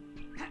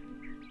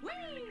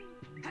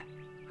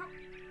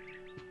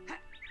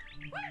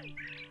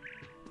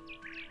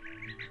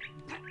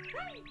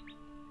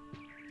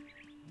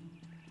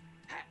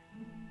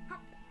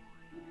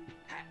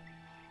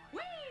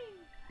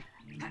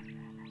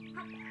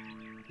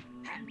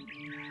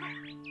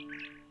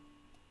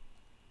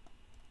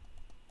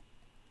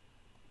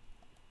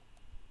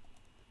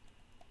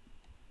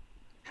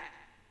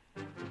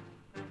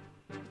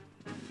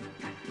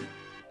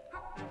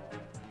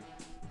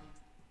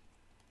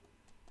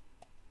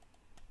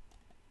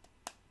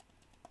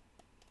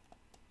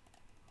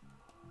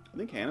 I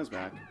think Hannah's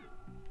back.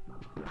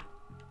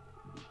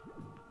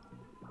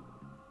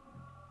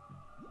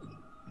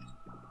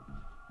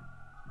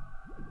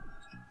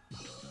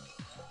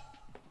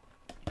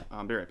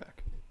 I'll be right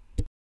back.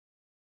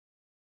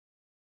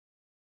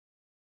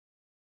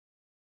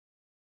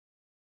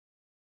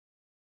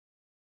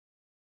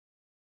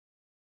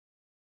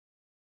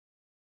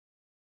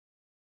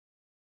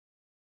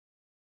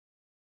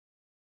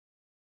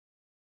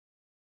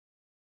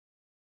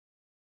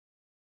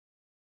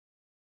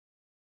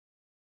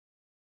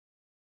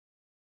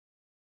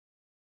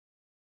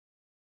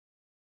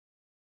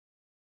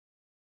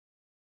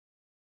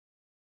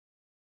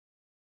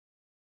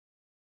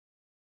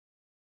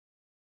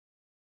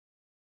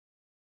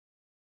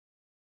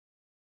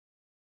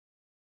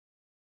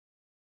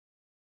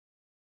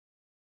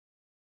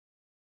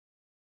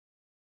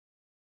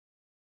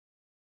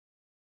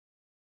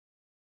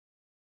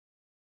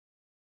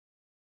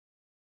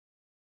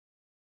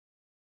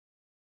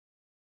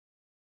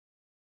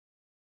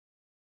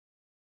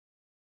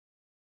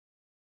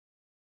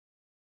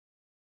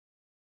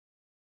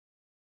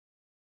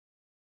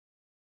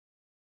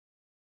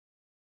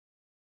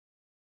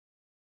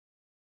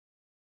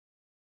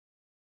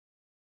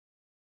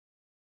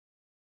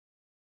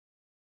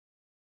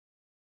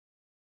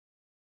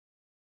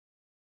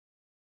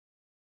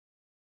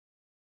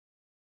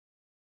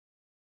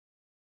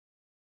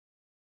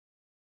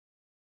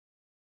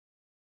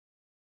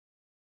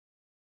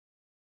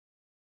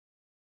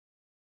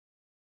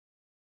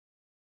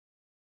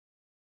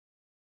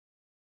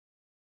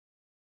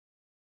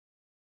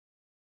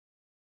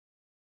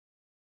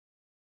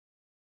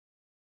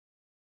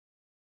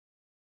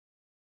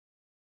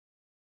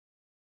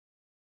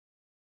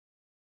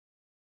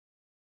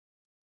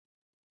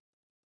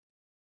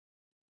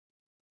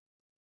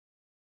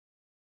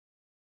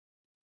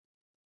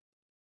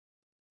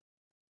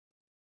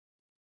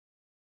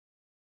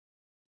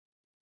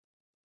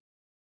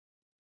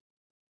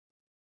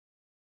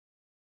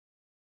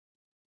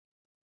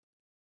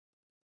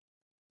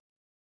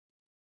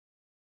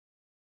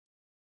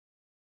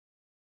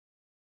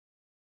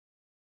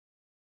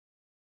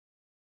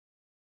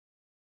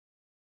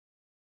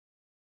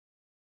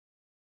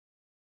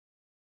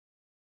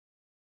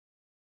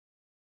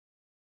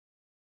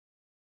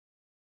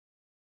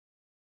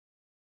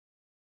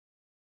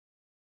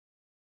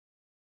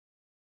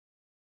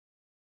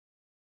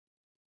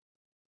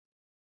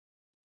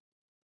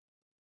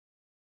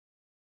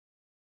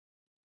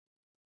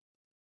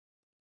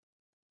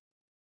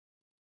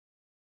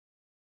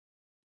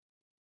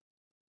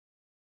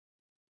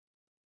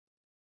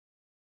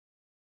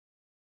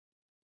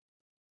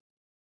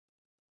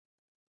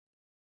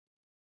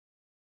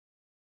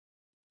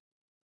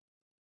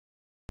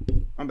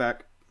 I'm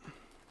back.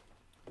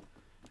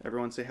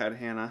 Everyone say hi to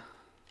Hannah.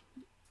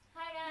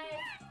 Hi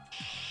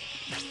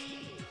guys.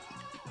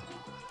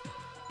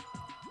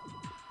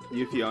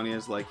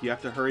 Euphonia's like, you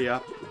have to hurry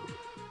up.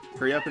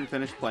 Hurry up and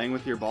finish playing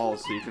with your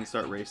balls so you can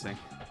start racing.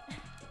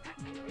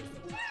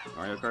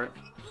 Mario Kart?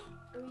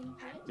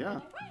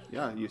 Yeah.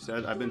 Yeah, you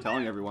said, I've been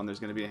telling everyone there's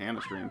going to be a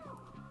Hannah stream.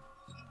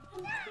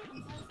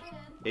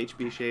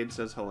 HB Shade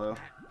says hello.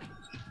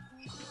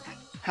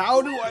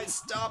 How do I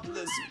stop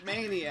this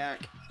maniac?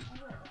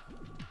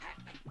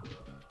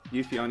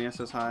 Euphonia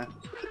says hi.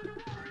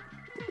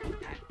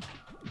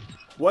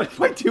 What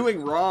am I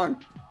doing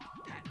wrong?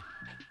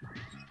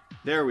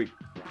 There we...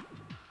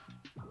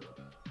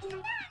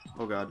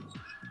 Oh god.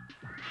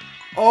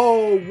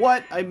 Oh,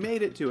 what? I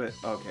made it to it.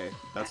 Okay,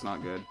 that's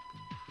not good.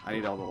 I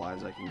need all the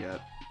lives I can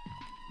get.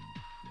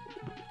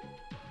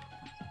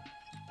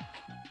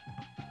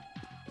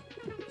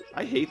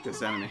 I hate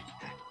this enemy.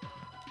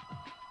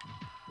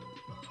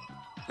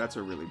 That's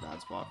a really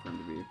bad spot for him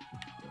to be.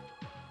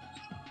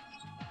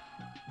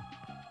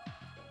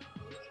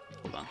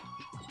 Hold on.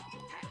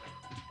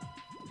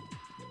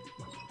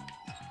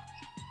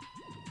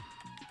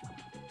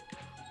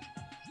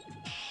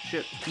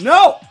 Shit.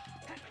 No!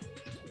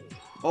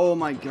 Oh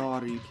my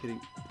god, are you kidding?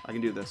 I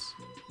can do this.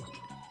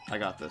 I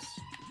got this.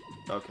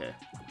 Okay.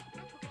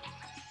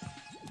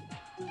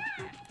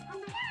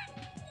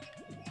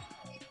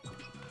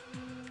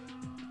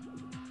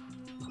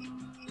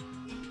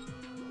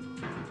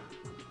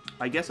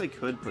 I guess I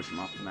could push him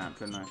off the map,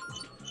 couldn't I?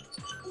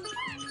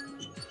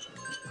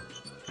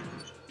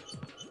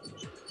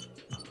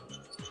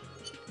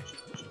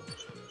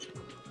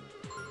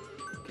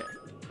 Okay.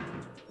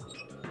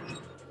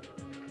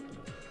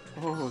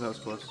 Oh, that was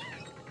close.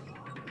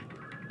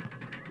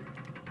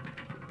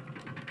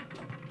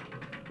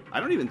 I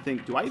don't even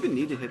think... Do I even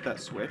need to hit that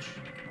switch?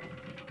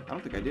 I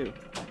don't think I do.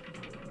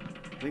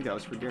 I think that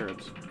was for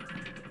Garibs.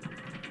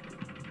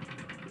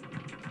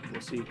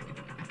 We'll see.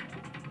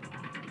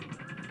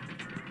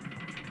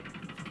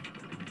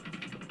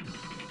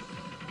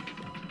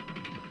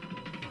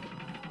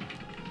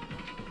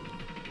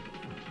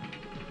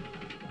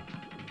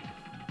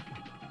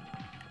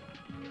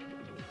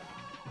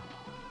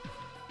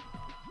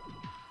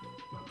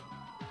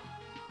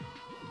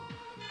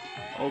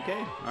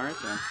 Okay, alright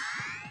then.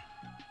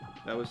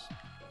 That was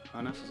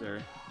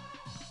unnecessary.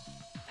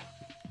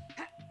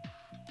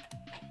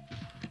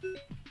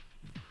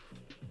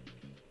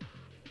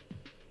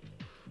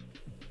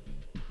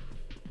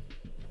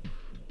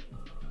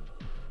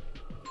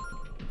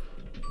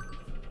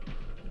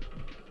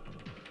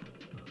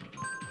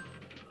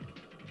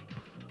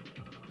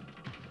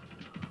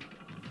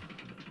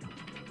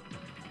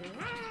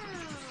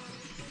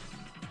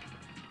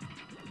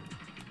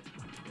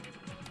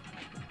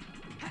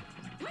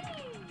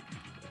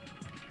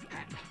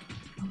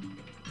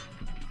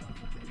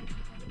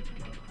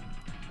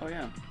 Oh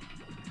yeah.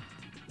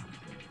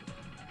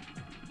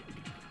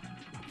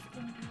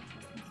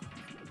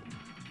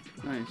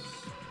 Nice.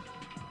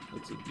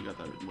 Let's see, you got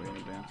that way in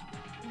advance.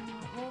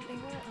 Well, they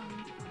were,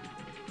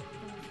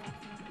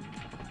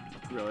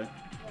 Really? yeah,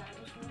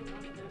 I just really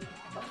wanted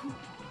them.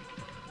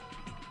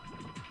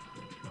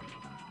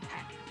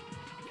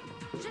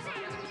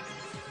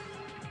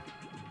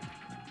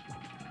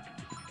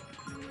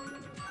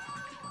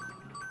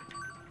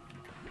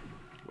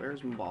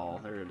 Where's my ball?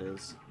 There it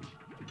is.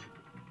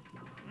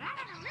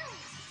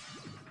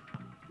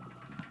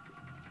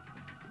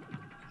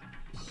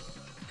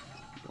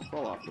 Don't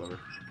fall off, Clover.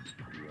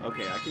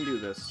 Okay, I can do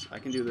this. I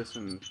can do this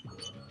in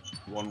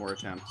one more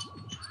attempt.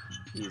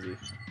 Easy.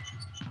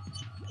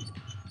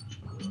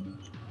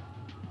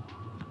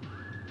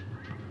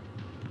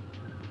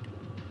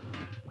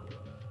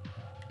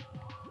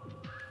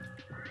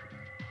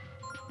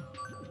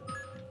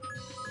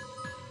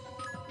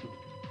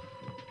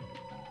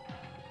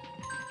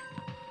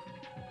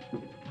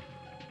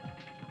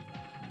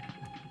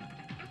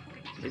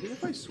 Maybe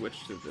if I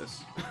switch to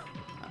this.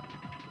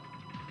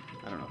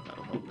 I don't know if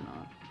that'll help or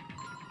not.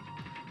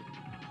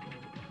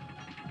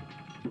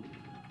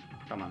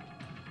 Come on.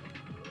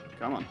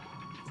 Come on.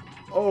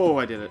 Oh,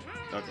 I did it.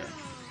 Okay.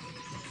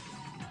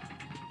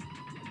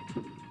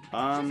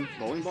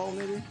 Bowling ball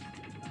maybe?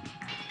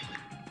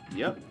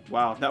 Yep.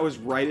 Wow, that was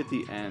right at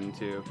the end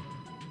too.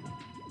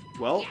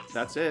 Well,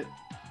 that's it.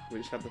 We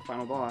just have the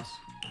final boss.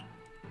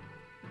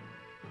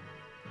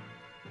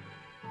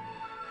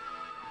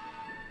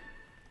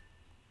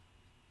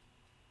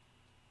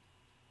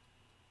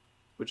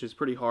 Which is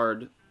pretty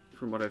hard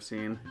from what I've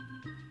seen.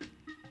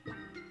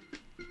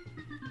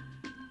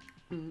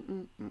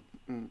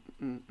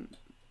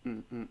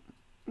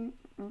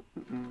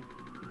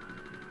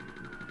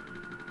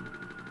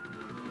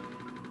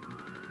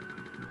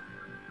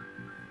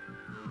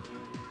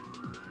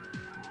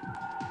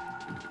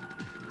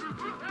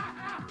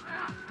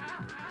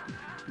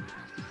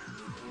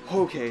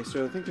 Okay,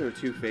 so I think there are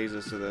two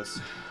phases to this.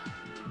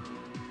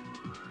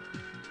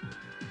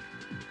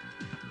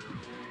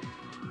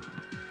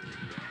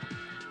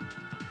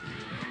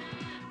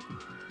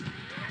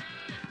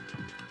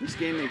 This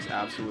game makes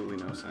absolutely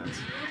no sense.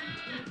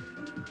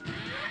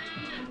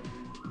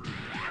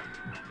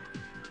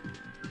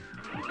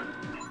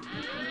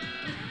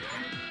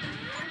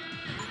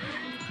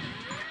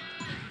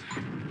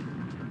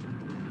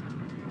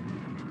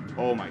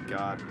 Oh my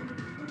god.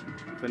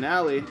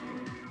 Finale!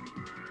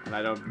 And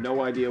I have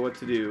no idea what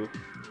to do.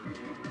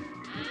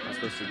 I'm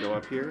supposed to go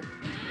up here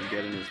and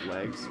get in his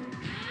legs.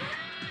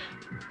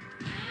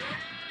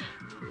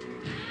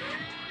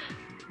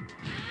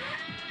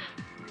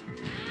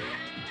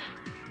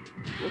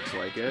 Looks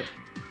like it.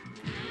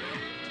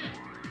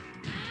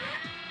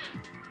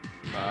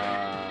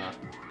 Am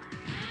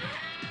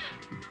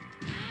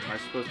I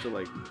supposed to,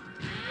 like...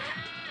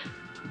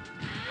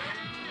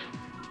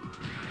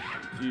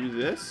 do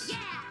this?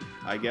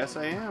 I guess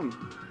I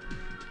am.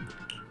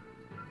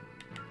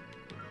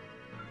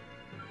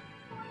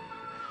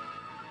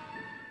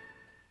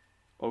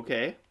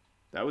 Okay.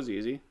 That was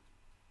easy.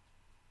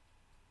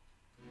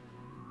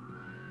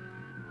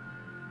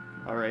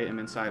 Alright, I'm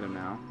inside him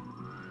now.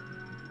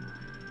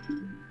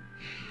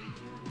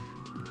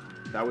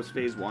 That was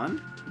phase 1?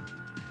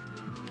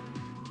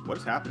 What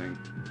is happening?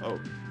 Oh.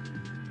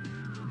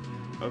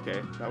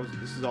 Okay,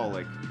 this is all,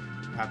 like,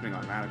 happening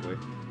automatically.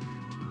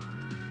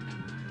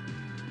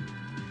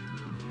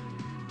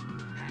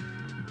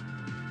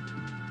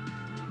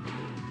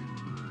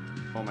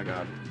 Oh my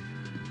god.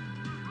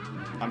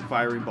 I'm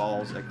firing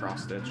balls at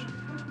cross stitch.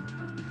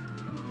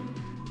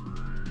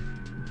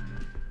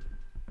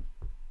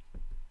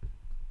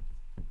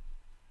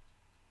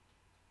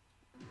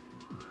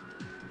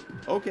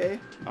 Okay,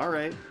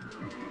 alright.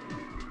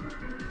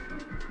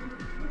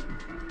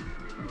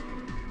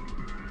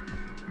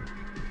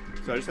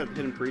 So I just have to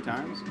hit him 3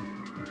 times?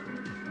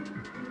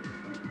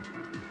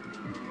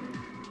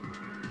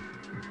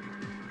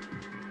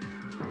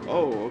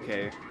 Oh,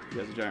 okay. He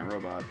has a giant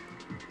robot.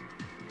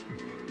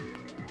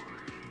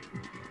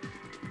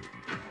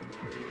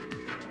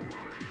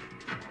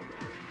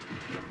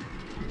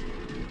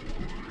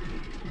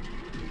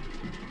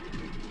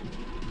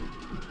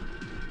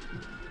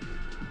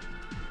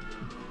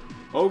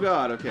 Oh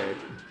god, okay.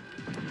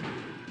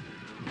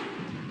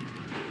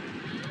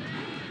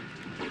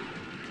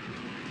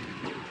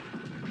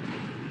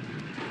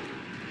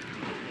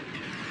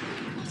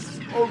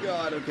 Oh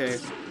god, okay.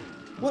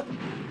 What?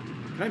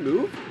 Can I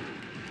move?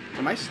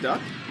 Am I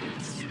stuck?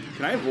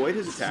 Can I avoid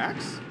his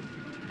attacks?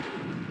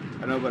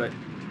 I know, but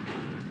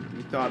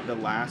you thought the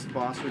last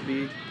boss would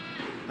be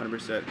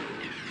 100%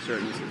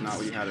 certain this is not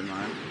what you had in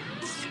mind.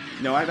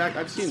 No,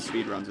 I've seen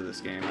speedruns of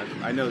this game.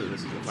 I know that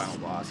this is the final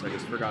boss. I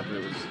just forgot that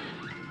it was...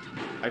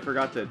 I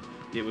forgot that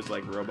it was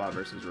like robot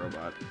versus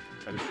robot.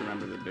 I just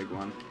remember the big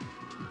one.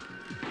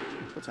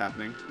 What's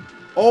happening?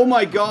 Oh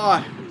my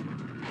god!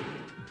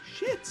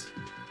 Shit!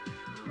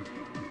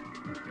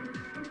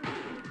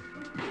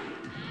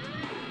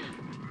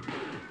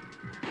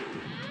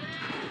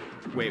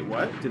 Wait,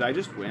 what? Did I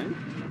just win?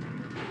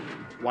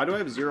 Why do I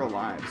have 0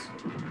 lives?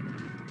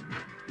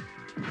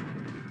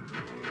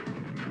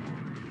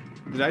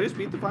 Did I just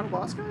beat the final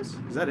boss, guys?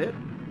 Is that it?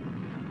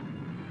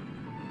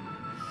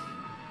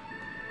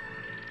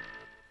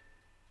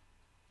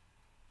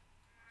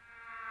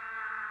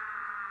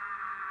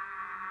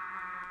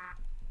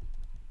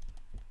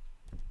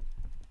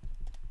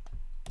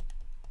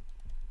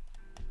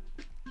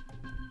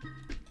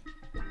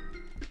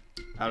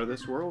 Out of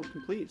this world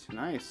complete.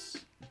 Nice.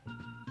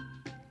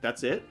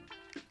 That's it?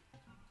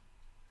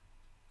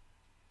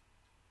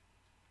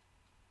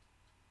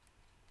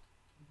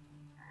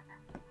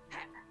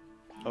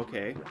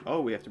 Okay.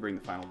 Oh, we have to bring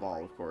the final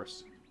ball, of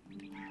course.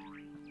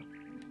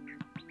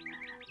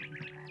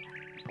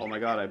 Oh my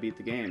god, I beat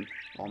the game.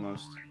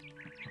 Almost.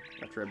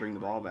 After I bring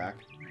the ball back.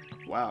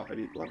 Wow, I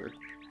beat Glover.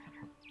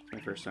 It's my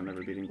first time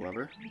ever beating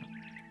Glover.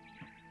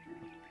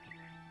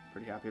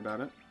 Pretty happy about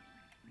it.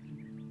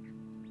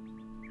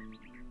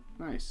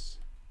 Nice.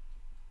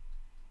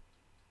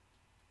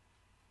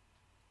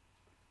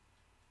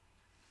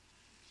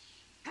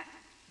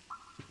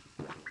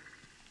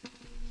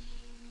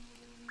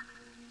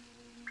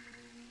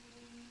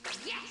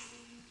 Yes.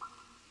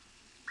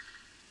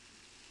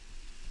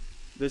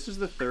 This is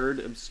the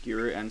 3rd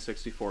obscure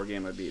N64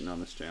 game I've beaten on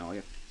this channel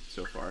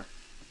so far.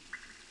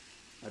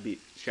 I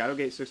beat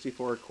Shadowgate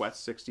 64,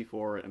 Quest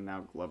 64, and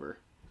now Glover.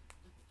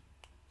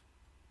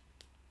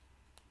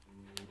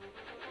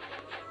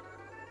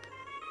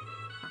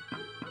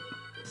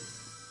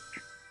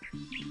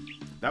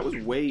 That was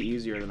way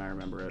easier than I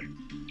remember it.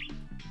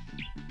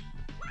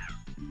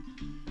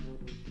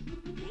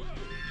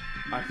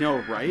 I know,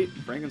 right?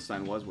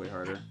 Frankenstein was way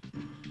harder.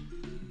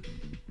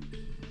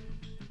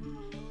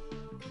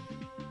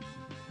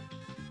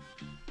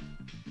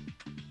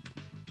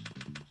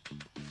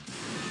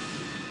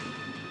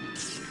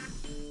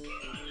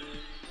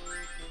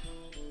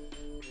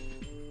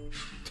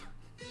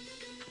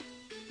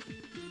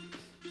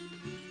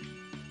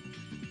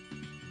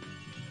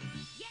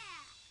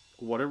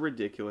 What a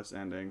ridiculous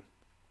ending.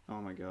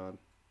 Oh my god.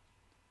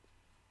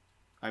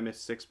 I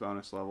missed 6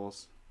 bonus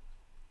levels.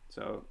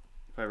 So,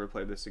 if I ever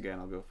play this again,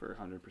 I'll go for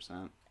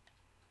 100%.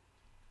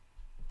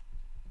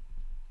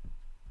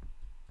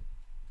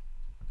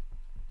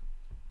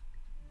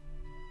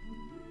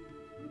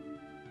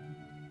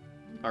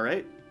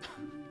 Alright.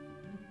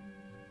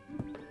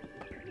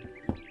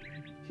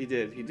 He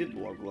did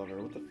blow Glover.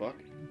 What the fuck?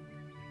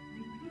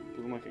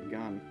 Blew him like a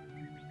gun.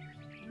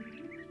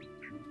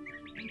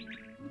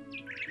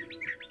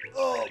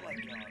 Oh my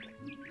god.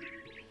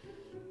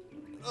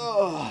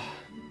 Oh.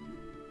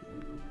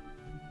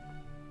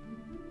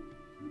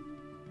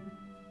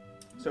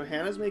 So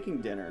Hannah's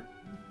making dinner.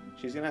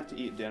 She's gonna have to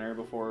eat dinner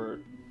before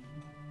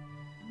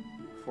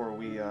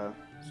we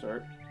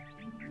start.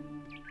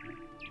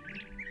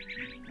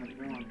 How's it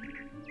going? Wait,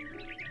 is that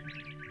yours?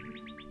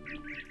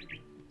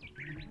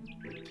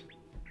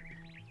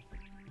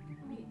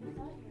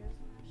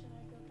 Or should I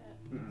go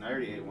get? I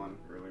already ate one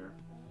earlier.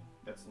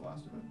 That's the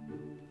last of it.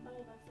 Oh,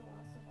 that's the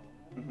last of all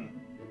of it.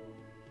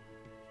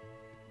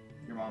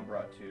 Your mom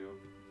brought two.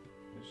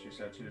 She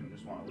said she didn't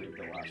just want to leave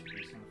the last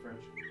piece in the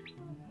fridge.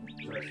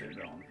 So I saved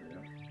that one for you.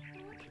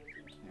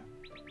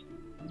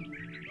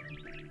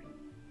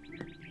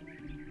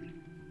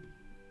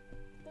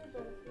 They're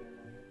both here,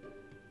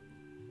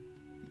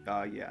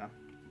 Yeah.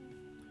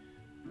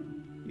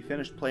 You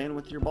finished playing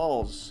with your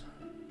balls.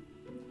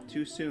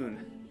 Too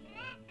soon.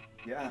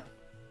 Yeah.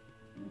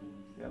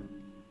 Yep.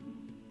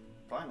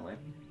 Finally.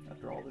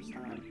 After all this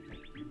time.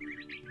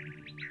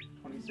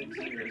 26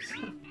 years.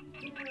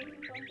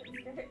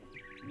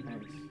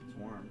 Thanks. It's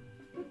warm.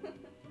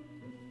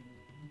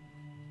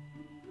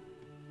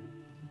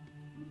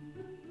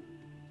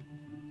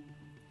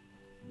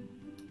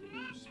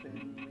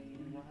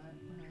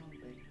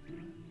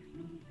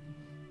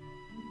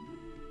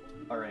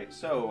 Alright,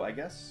 so I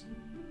guess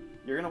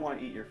you're gonna want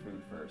to eat your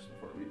food first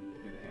before we do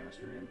the Hannah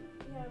stream.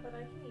 Yeah, but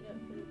I can eat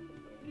it pretty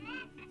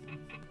quickly.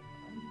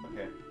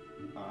 Okay.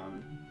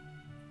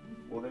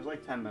 Well, there's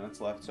like 10 minutes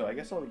left, so I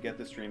guess I'll get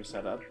the stream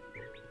set up.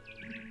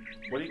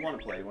 What do you want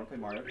to play? You want to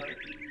play Mario Kart?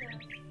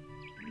 Yes.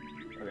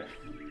 Okay.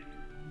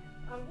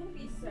 I'm gonna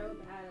be so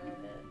bad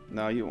at it.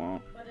 No, you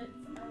won't. But I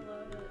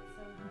love it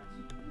so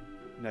much.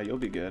 No, you'll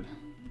be good.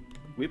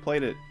 We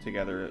played it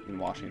together in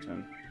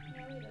Washington.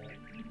 Yeah, we did.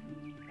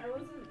 I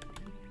wasn't.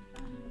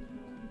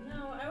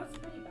 No, I was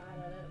pretty bad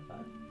at it,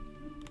 but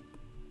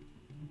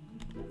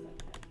it's okay.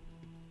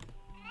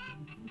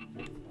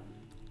 It's fun.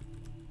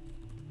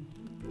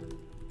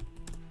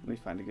 Let me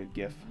find a good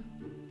GIF.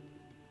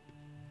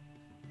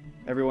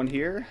 Everyone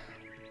here?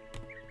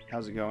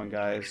 How's it going,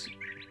 guys?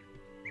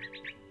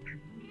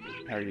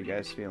 How are you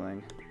guys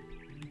feeling?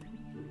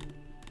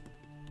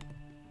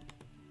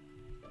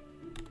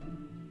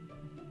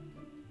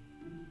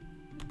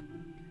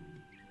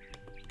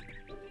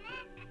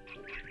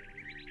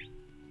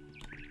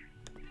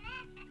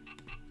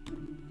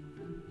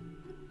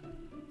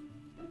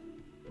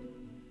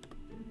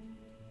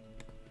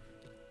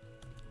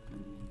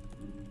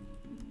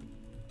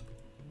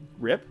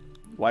 Rip?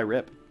 Why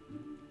rip?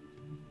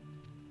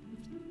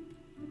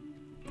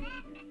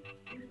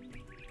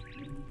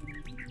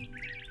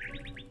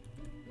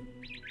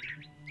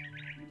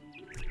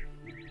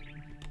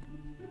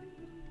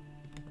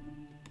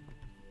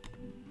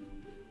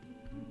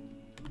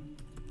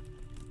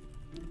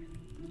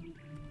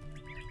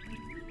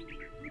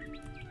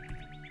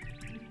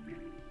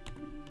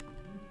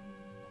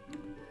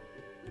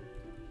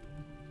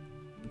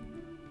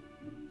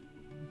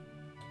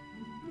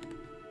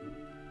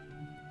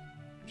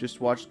 Just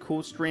watched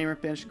cool streamer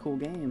finish cool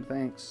game,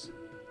 thanks.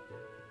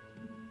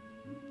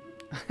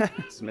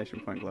 Exclamation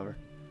point, Glover.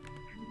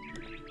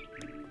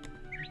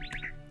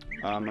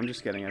 I'm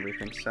just getting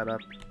everything set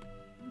up.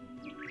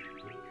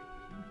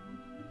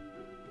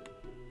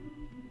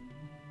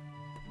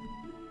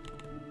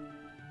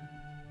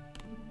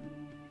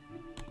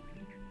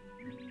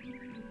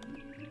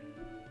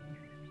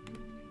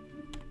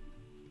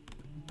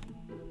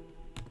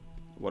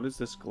 What is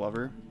this,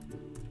 Glover?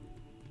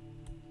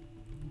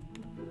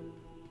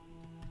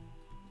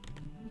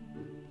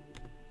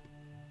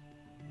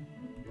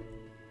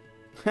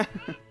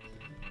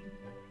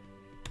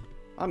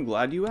 I'm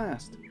glad you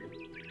asked.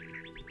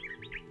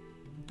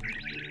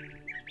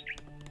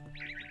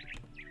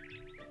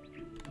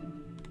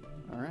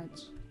 All right.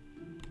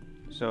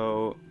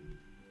 So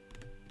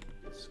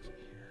let's see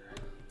here.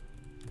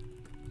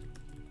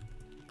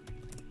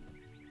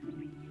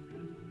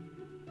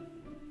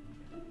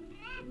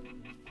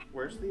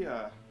 Where's the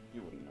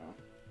you wouldn't know.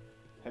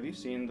 Have you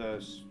seen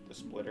the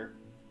splitter?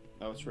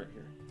 Oh, it's right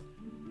here.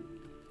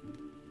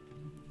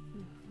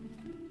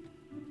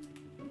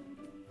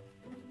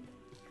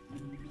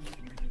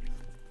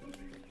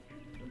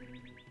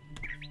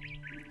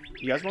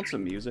 You guys want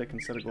some music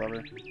instead of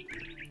Glover?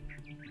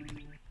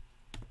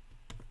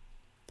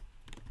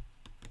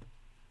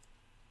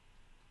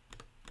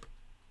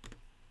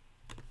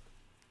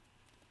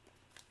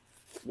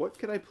 What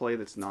could I play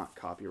that's not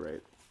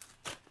copyright?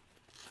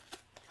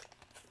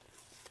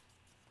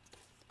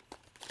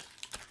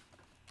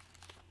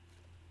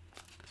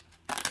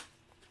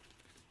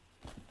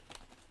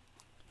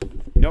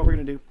 You know what we're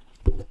gonna do?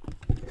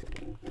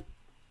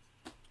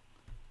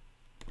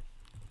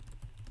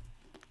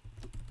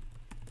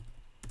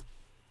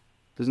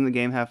 Doesn't the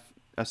game have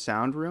a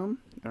sound room?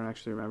 I don't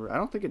actually remember. I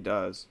don't think it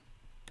does.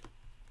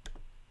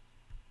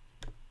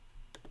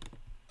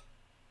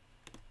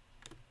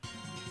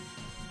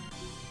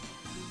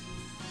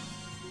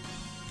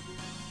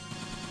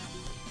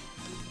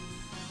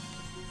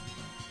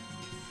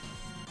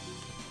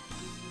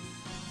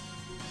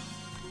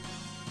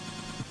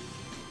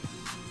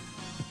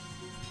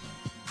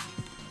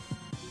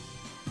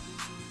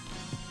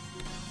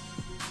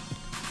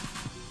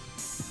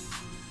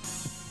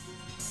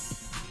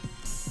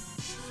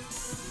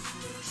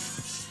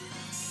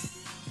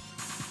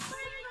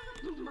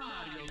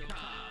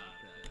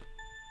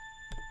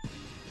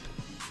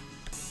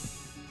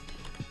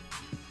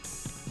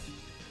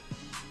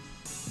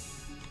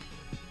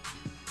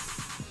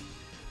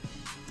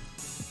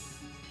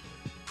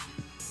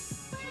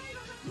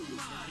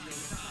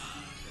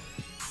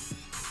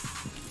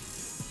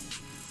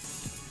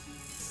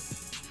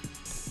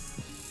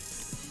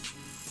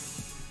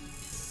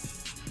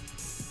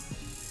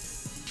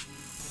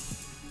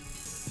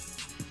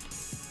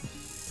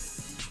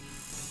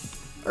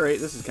 Alright,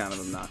 this is kind of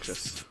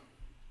obnoxious.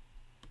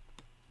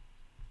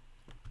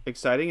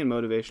 Exciting and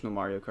motivational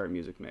Mario Kart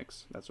music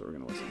mix. That's what we're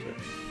going to listen to.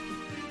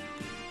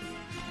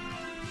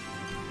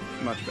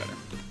 Much better.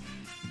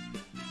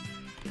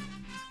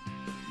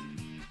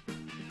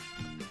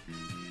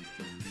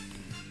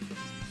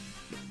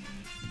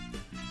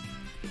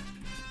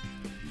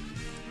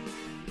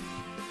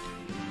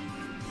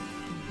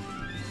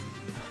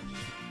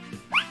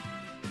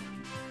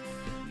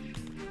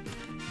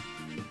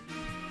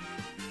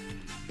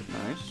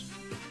 Nice.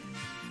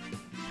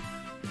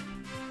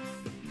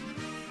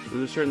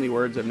 Those are certainly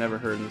words I've never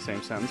heard in the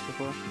same sentence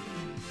before.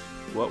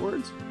 What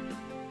words?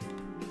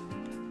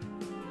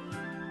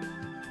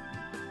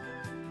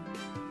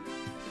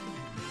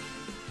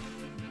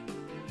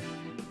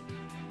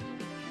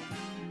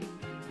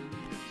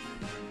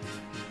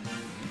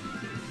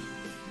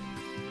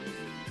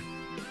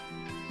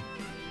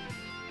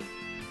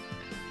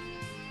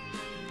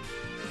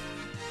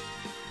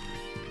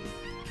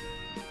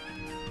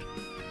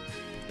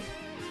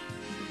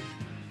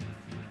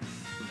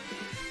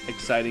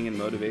 Exciting and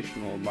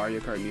motivational Mario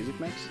Kart music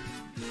mix?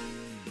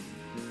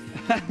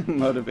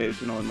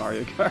 Motivational and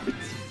Mario Karts.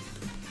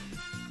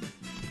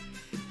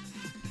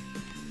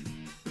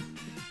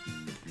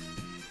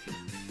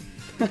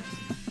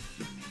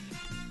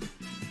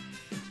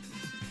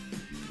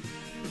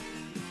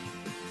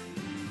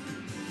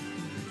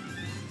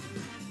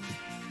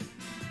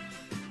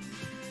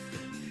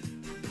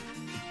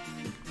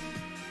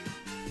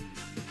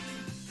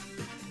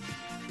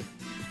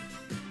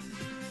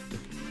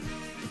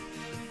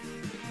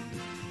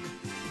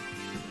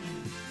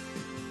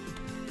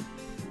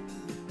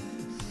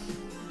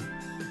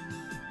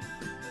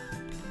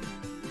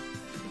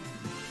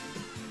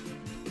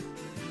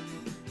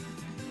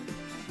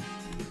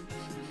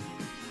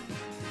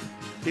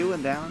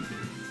 Feeling down?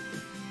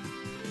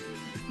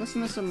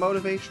 Listen to some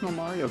motivational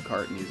Mario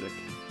Kart music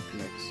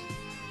mix.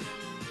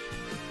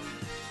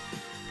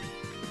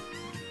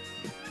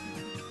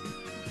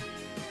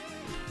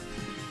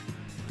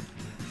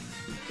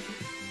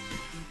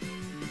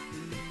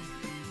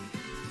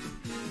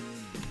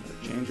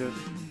 Change it.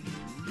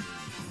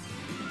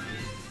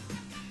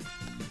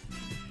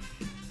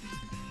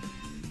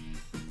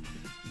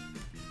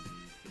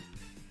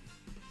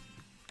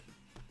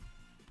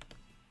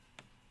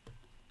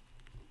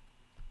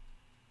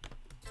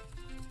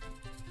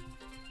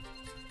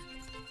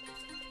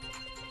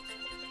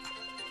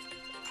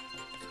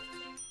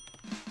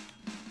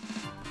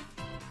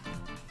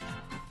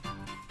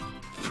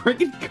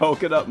 Freaking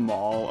Coconut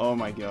Mall. Oh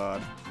my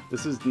god.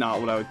 This is not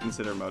what I would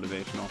consider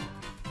motivational.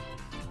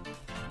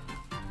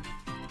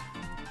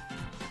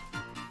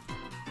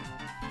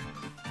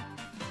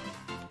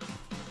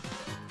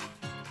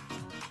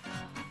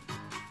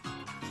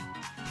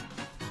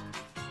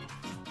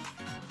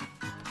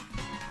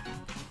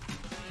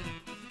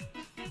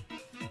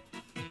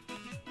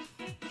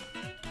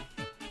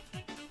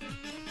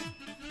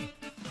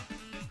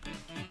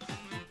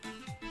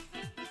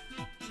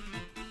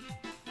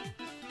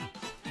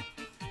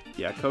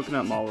 Yeah,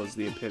 Coconut Mall is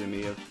the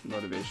epitome of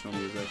motivational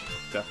music,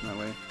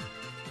 definitely.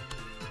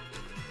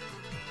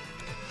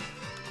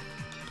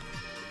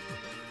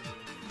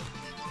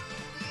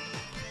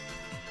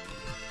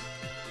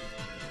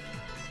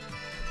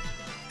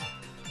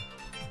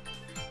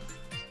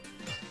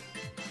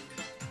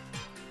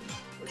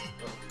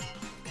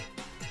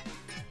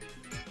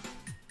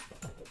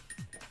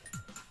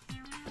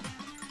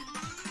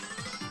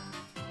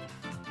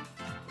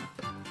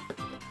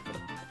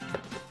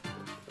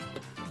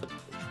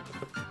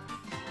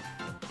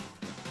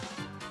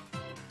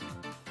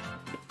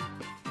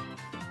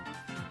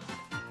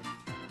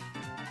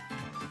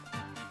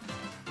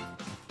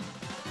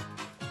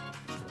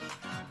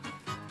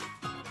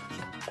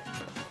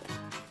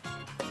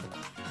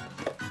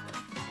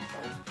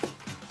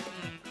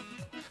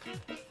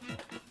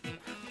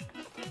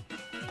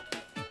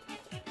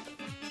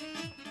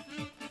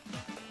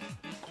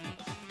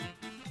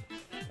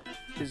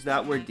 Is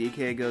that where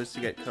DK goes to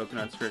get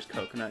Coconut's first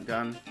coconut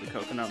gun? The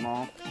Coconut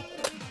Mall?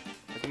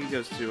 I think he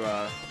goes to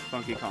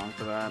Funky Kong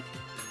for that.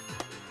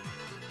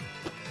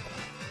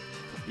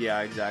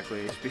 Yeah,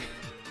 exactly.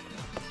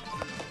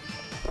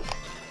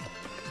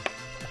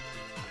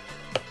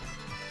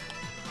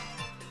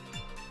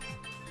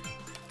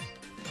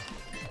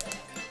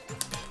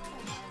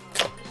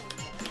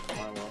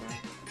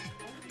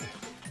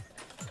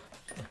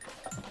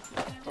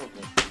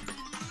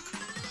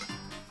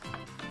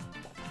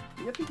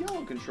 You get the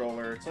yellow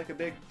controller. It's like a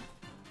big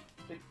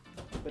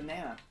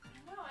banana.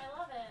 No, I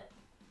love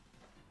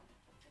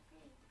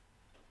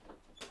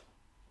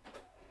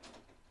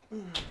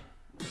it.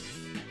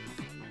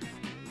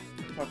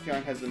 Puff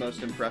has the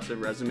most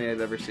impressive resume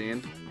I've ever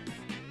seen.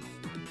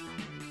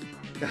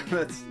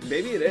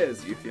 Maybe it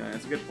is, Yufyong.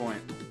 That's a good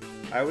point.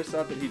 I always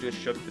thought that he just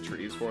shook the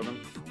trees for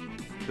them.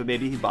 But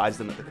maybe he buys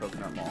them at the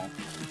Coconut Mall.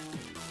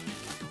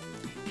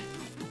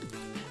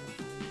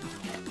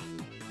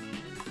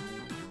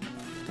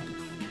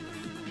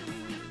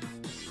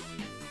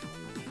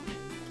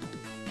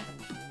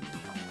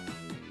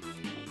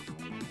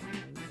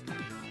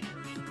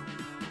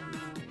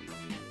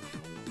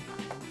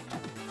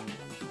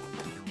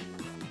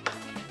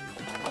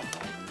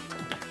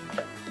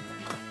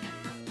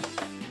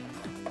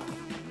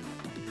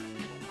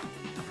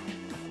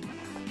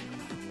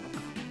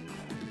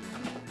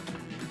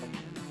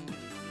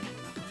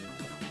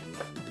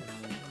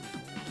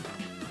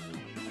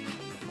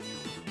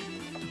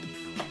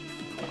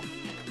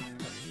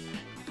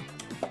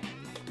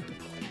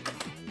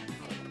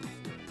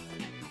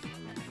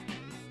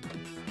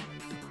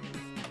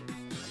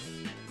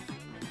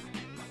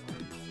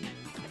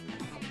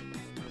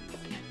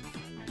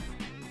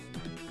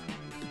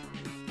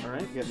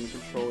 Alright, getting the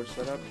controller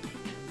set up.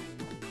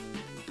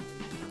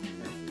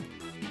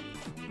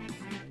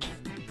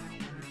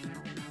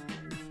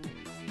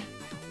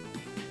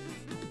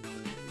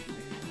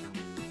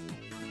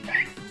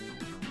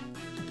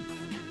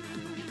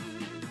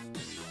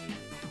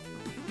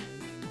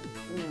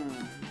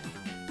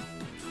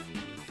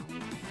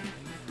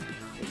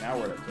 Now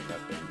where to put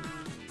that thing?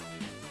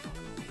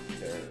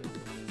 There.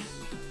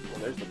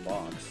 Well, there's the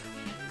box.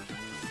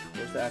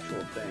 Where's the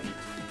actual thing?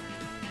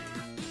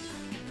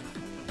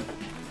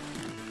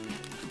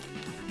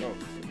 Oh.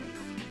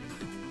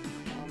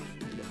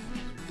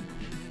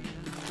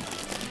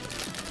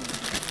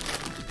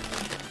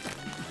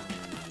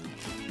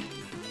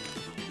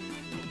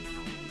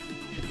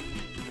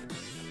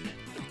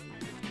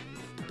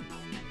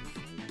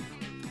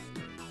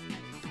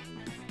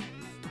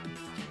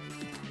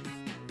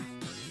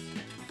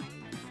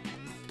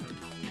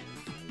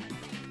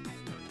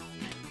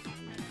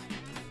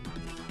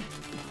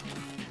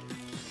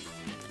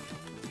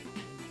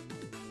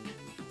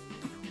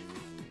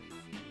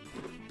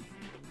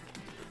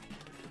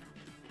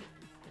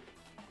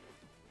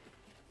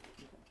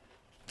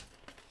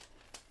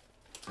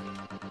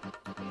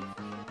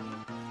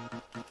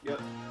 Yep.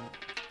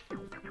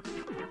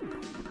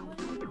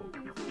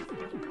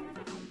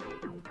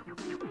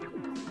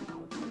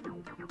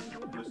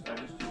 I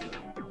just do that.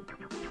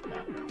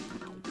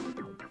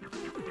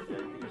 Yeah,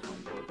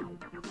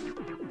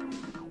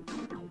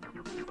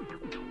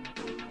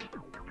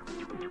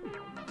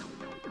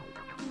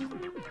 you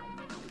can use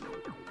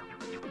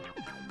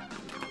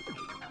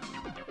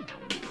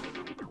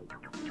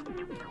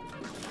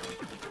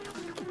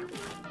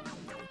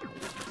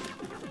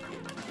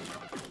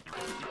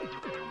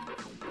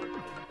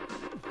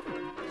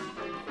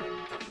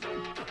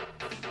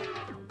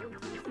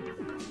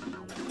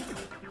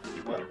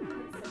What?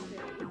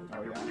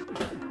 Oh yeah.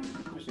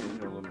 Just need to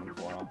do aluminum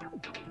foil.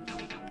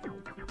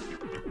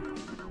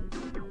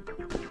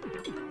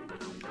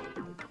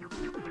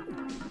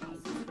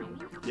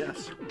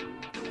 Yes.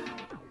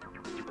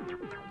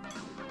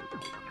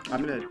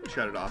 I'm gonna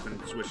shut it off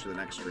and switch to the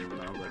next stream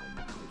though, but.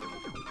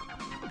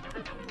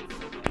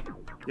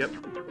 Yep.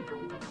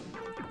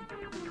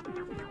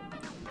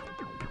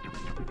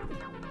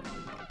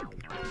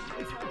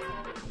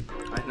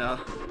 I know.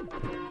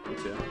 Me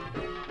too.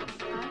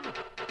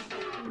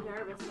 I'm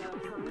nervous though,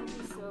 so I'm gonna do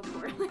so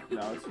poorly.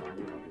 No, it's fine.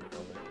 You won't be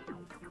poorly.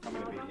 I'm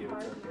gonna beat you.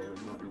 It's okay. You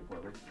won't be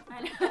poorly. I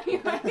know you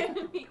are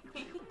gonna beat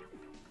me.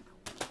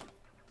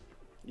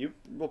 You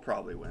will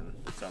probably win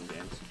some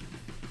games.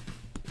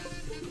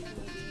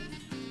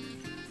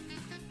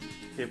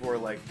 People were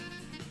like,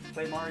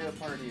 play Mario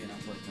Party, and I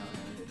was like, no, I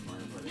hate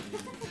Mario Party. I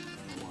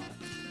don't want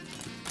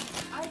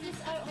it.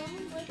 I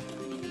only like the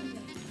mini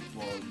games.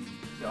 Well,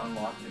 to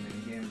unlock the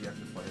mini games, you have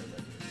to play the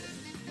regular games.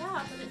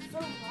 Yeah, but it's so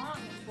long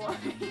and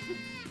boring.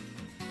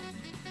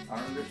 I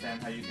don't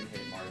understand how you can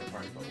hate Mario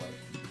Party but like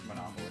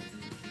Monopoly.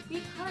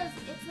 Because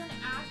it's an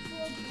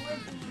actual board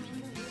game in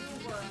the real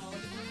world,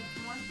 and it's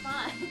more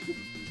fun.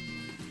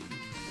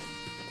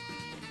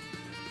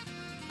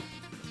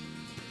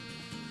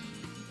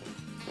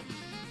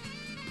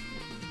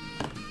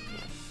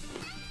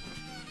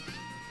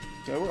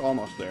 So we're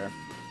almost there.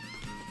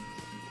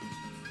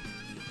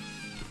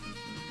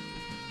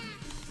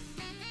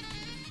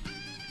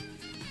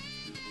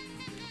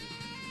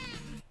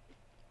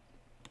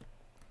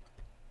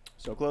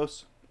 So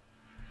close.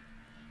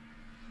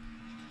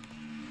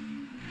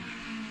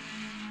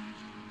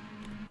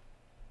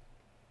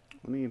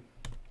 Let me...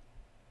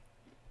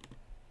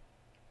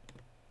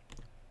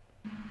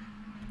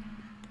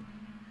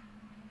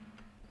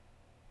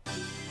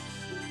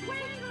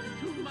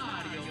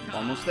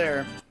 Almost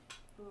there.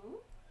 Ooh,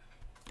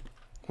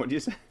 What do you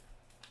say? is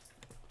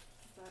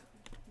that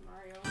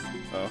Mario?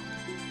 Oh.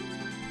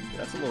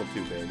 That's a little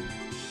too big.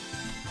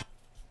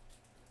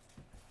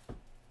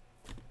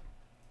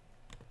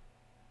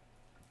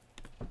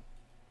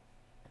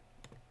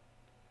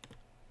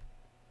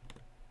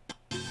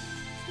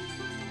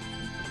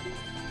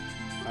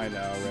 I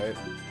know, right?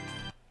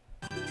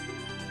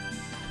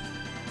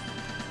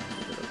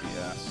 Look at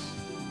OBS.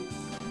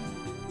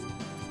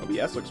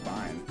 OBS looks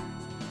fine.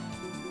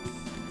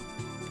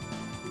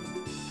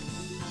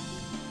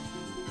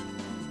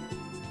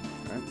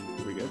 Alright,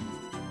 are we good?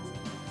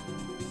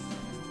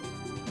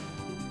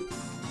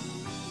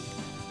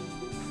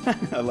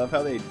 I love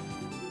how they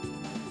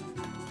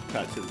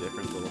cut to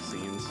different little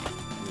scenes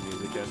the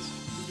music gets.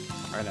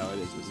 I know, it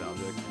is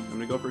nostalgic. I'm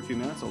gonna go for a few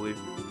minutes, I'll leave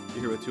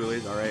you here with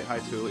Toolies. Alright, hi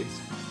Toolies.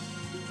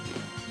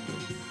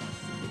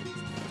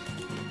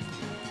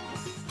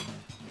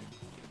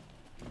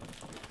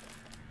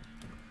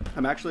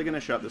 I'm actually gonna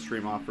shut the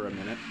stream off for a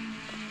minute.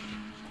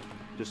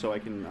 Just so I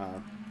can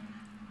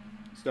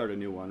start a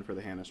new one for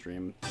the Hannah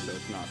stream, so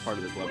it's not part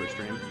of the Glover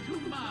stream.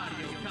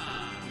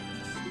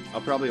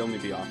 I'll probably only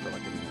be off for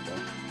like a minute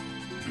though.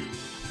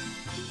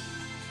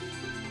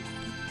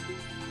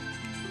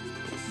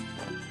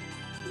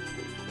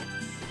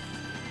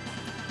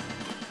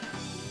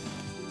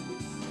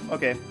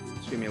 Okay,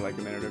 just give me like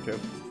a minute or two,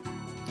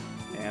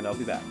 and I'll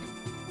be back.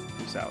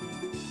 Peace out.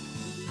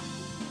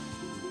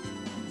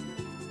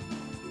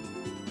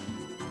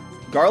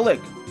 Garlic!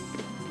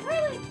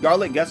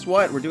 Garlic, guess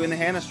what? We're doing the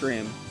Hannah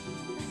stream.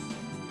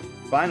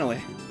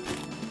 Finally.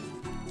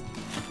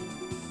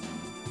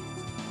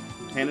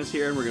 Hannah's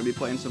here and we're going to be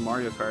playing some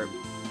Mario Kart.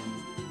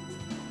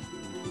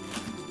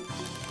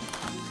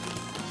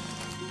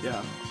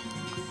 Yeah.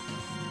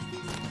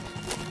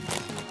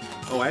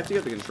 Oh, I have to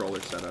get the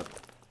controllers set up.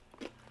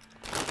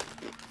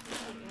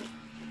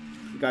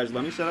 Guys,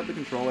 let me set up the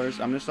controllers.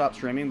 I'm going to stop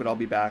streaming, but I'll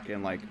be back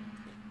in like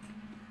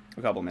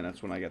a couple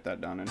minutes when I get that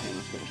done and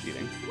Hannah's little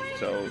cheating.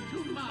 So,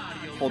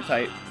 hold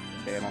tight,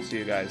 and I'll see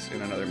you guys in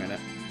another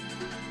minute.